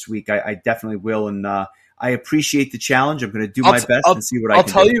repeat this week. I definitely will. And I appreciate the challenge. I'm going to do my best and see what I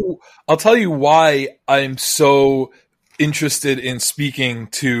can do. I'll tell you why I'm so interested in speaking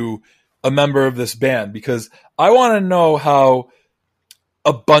to a member of this band, because I want to know how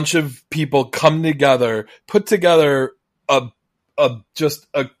a bunch of people come together, put together just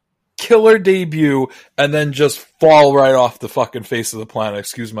a killer debut, and then just fall right off the fucking face of the planet.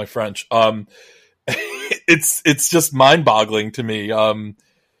 Excuse my French. It's just mind-boggling to me.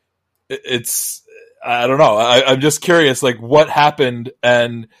 It's I don't know. I'm just curious, what happened,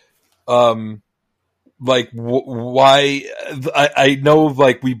 and why. I know,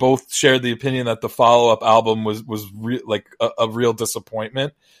 we both shared the opinion that the follow-up album was a real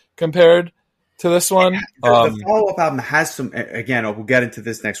disappointment compared to this one. The follow-up album has some, again, we'll get into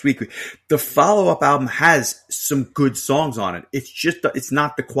this next week. The follow-up album has some good songs on it. It's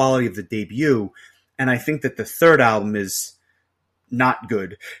not the quality of the debut. And I think that the third album is not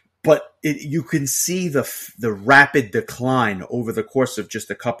good, but you can see the rapid decline over the course of just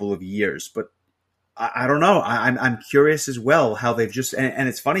a couple of years. But I don't know. I'm curious as well how they've just, and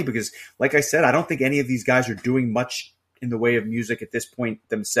it's funny because, like I said, I don't think any of these guys are doing much in the way of music at this point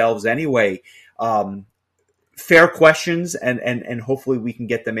themselves anyway. Fair questions, and hopefully we can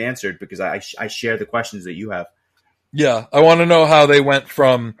get them answered, because I share the questions that you have. Yeah, I want to know how they went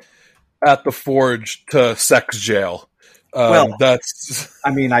from At the Forge to Sex Jail. That's.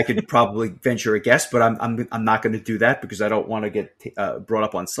 I mean, I could probably venture a guess, but I'm not going to do that because I don't want to get brought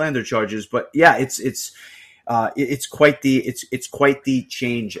up on slander charges. But yeah, it's quite the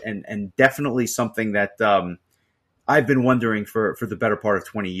change, and definitely something that I've been wondering for the better part of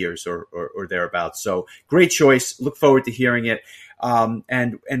 20 years or thereabouts. So great choice. Look forward to hearing it.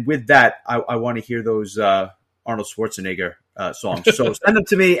 And with that, I want to hear those Arnold Schwarzenegger songs. So send them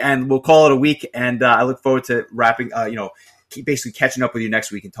to me and we'll call it a week. And I look forward to wrapping, basically catching up with you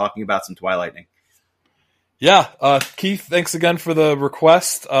next week and talking about some Twilightning. Yeah. Keith, thanks again for the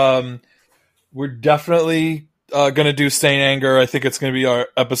request. We're definitely going to do Saint Anger. I think it's going to be our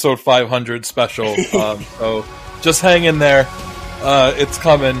episode 500 special. So just hang in there. It's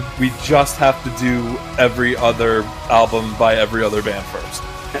coming. We just have to do every other album by every other band first,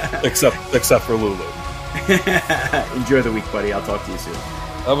 except for Lulu. Enjoy the week, buddy. I'll talk to you soon.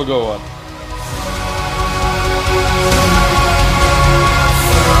 Have a good one.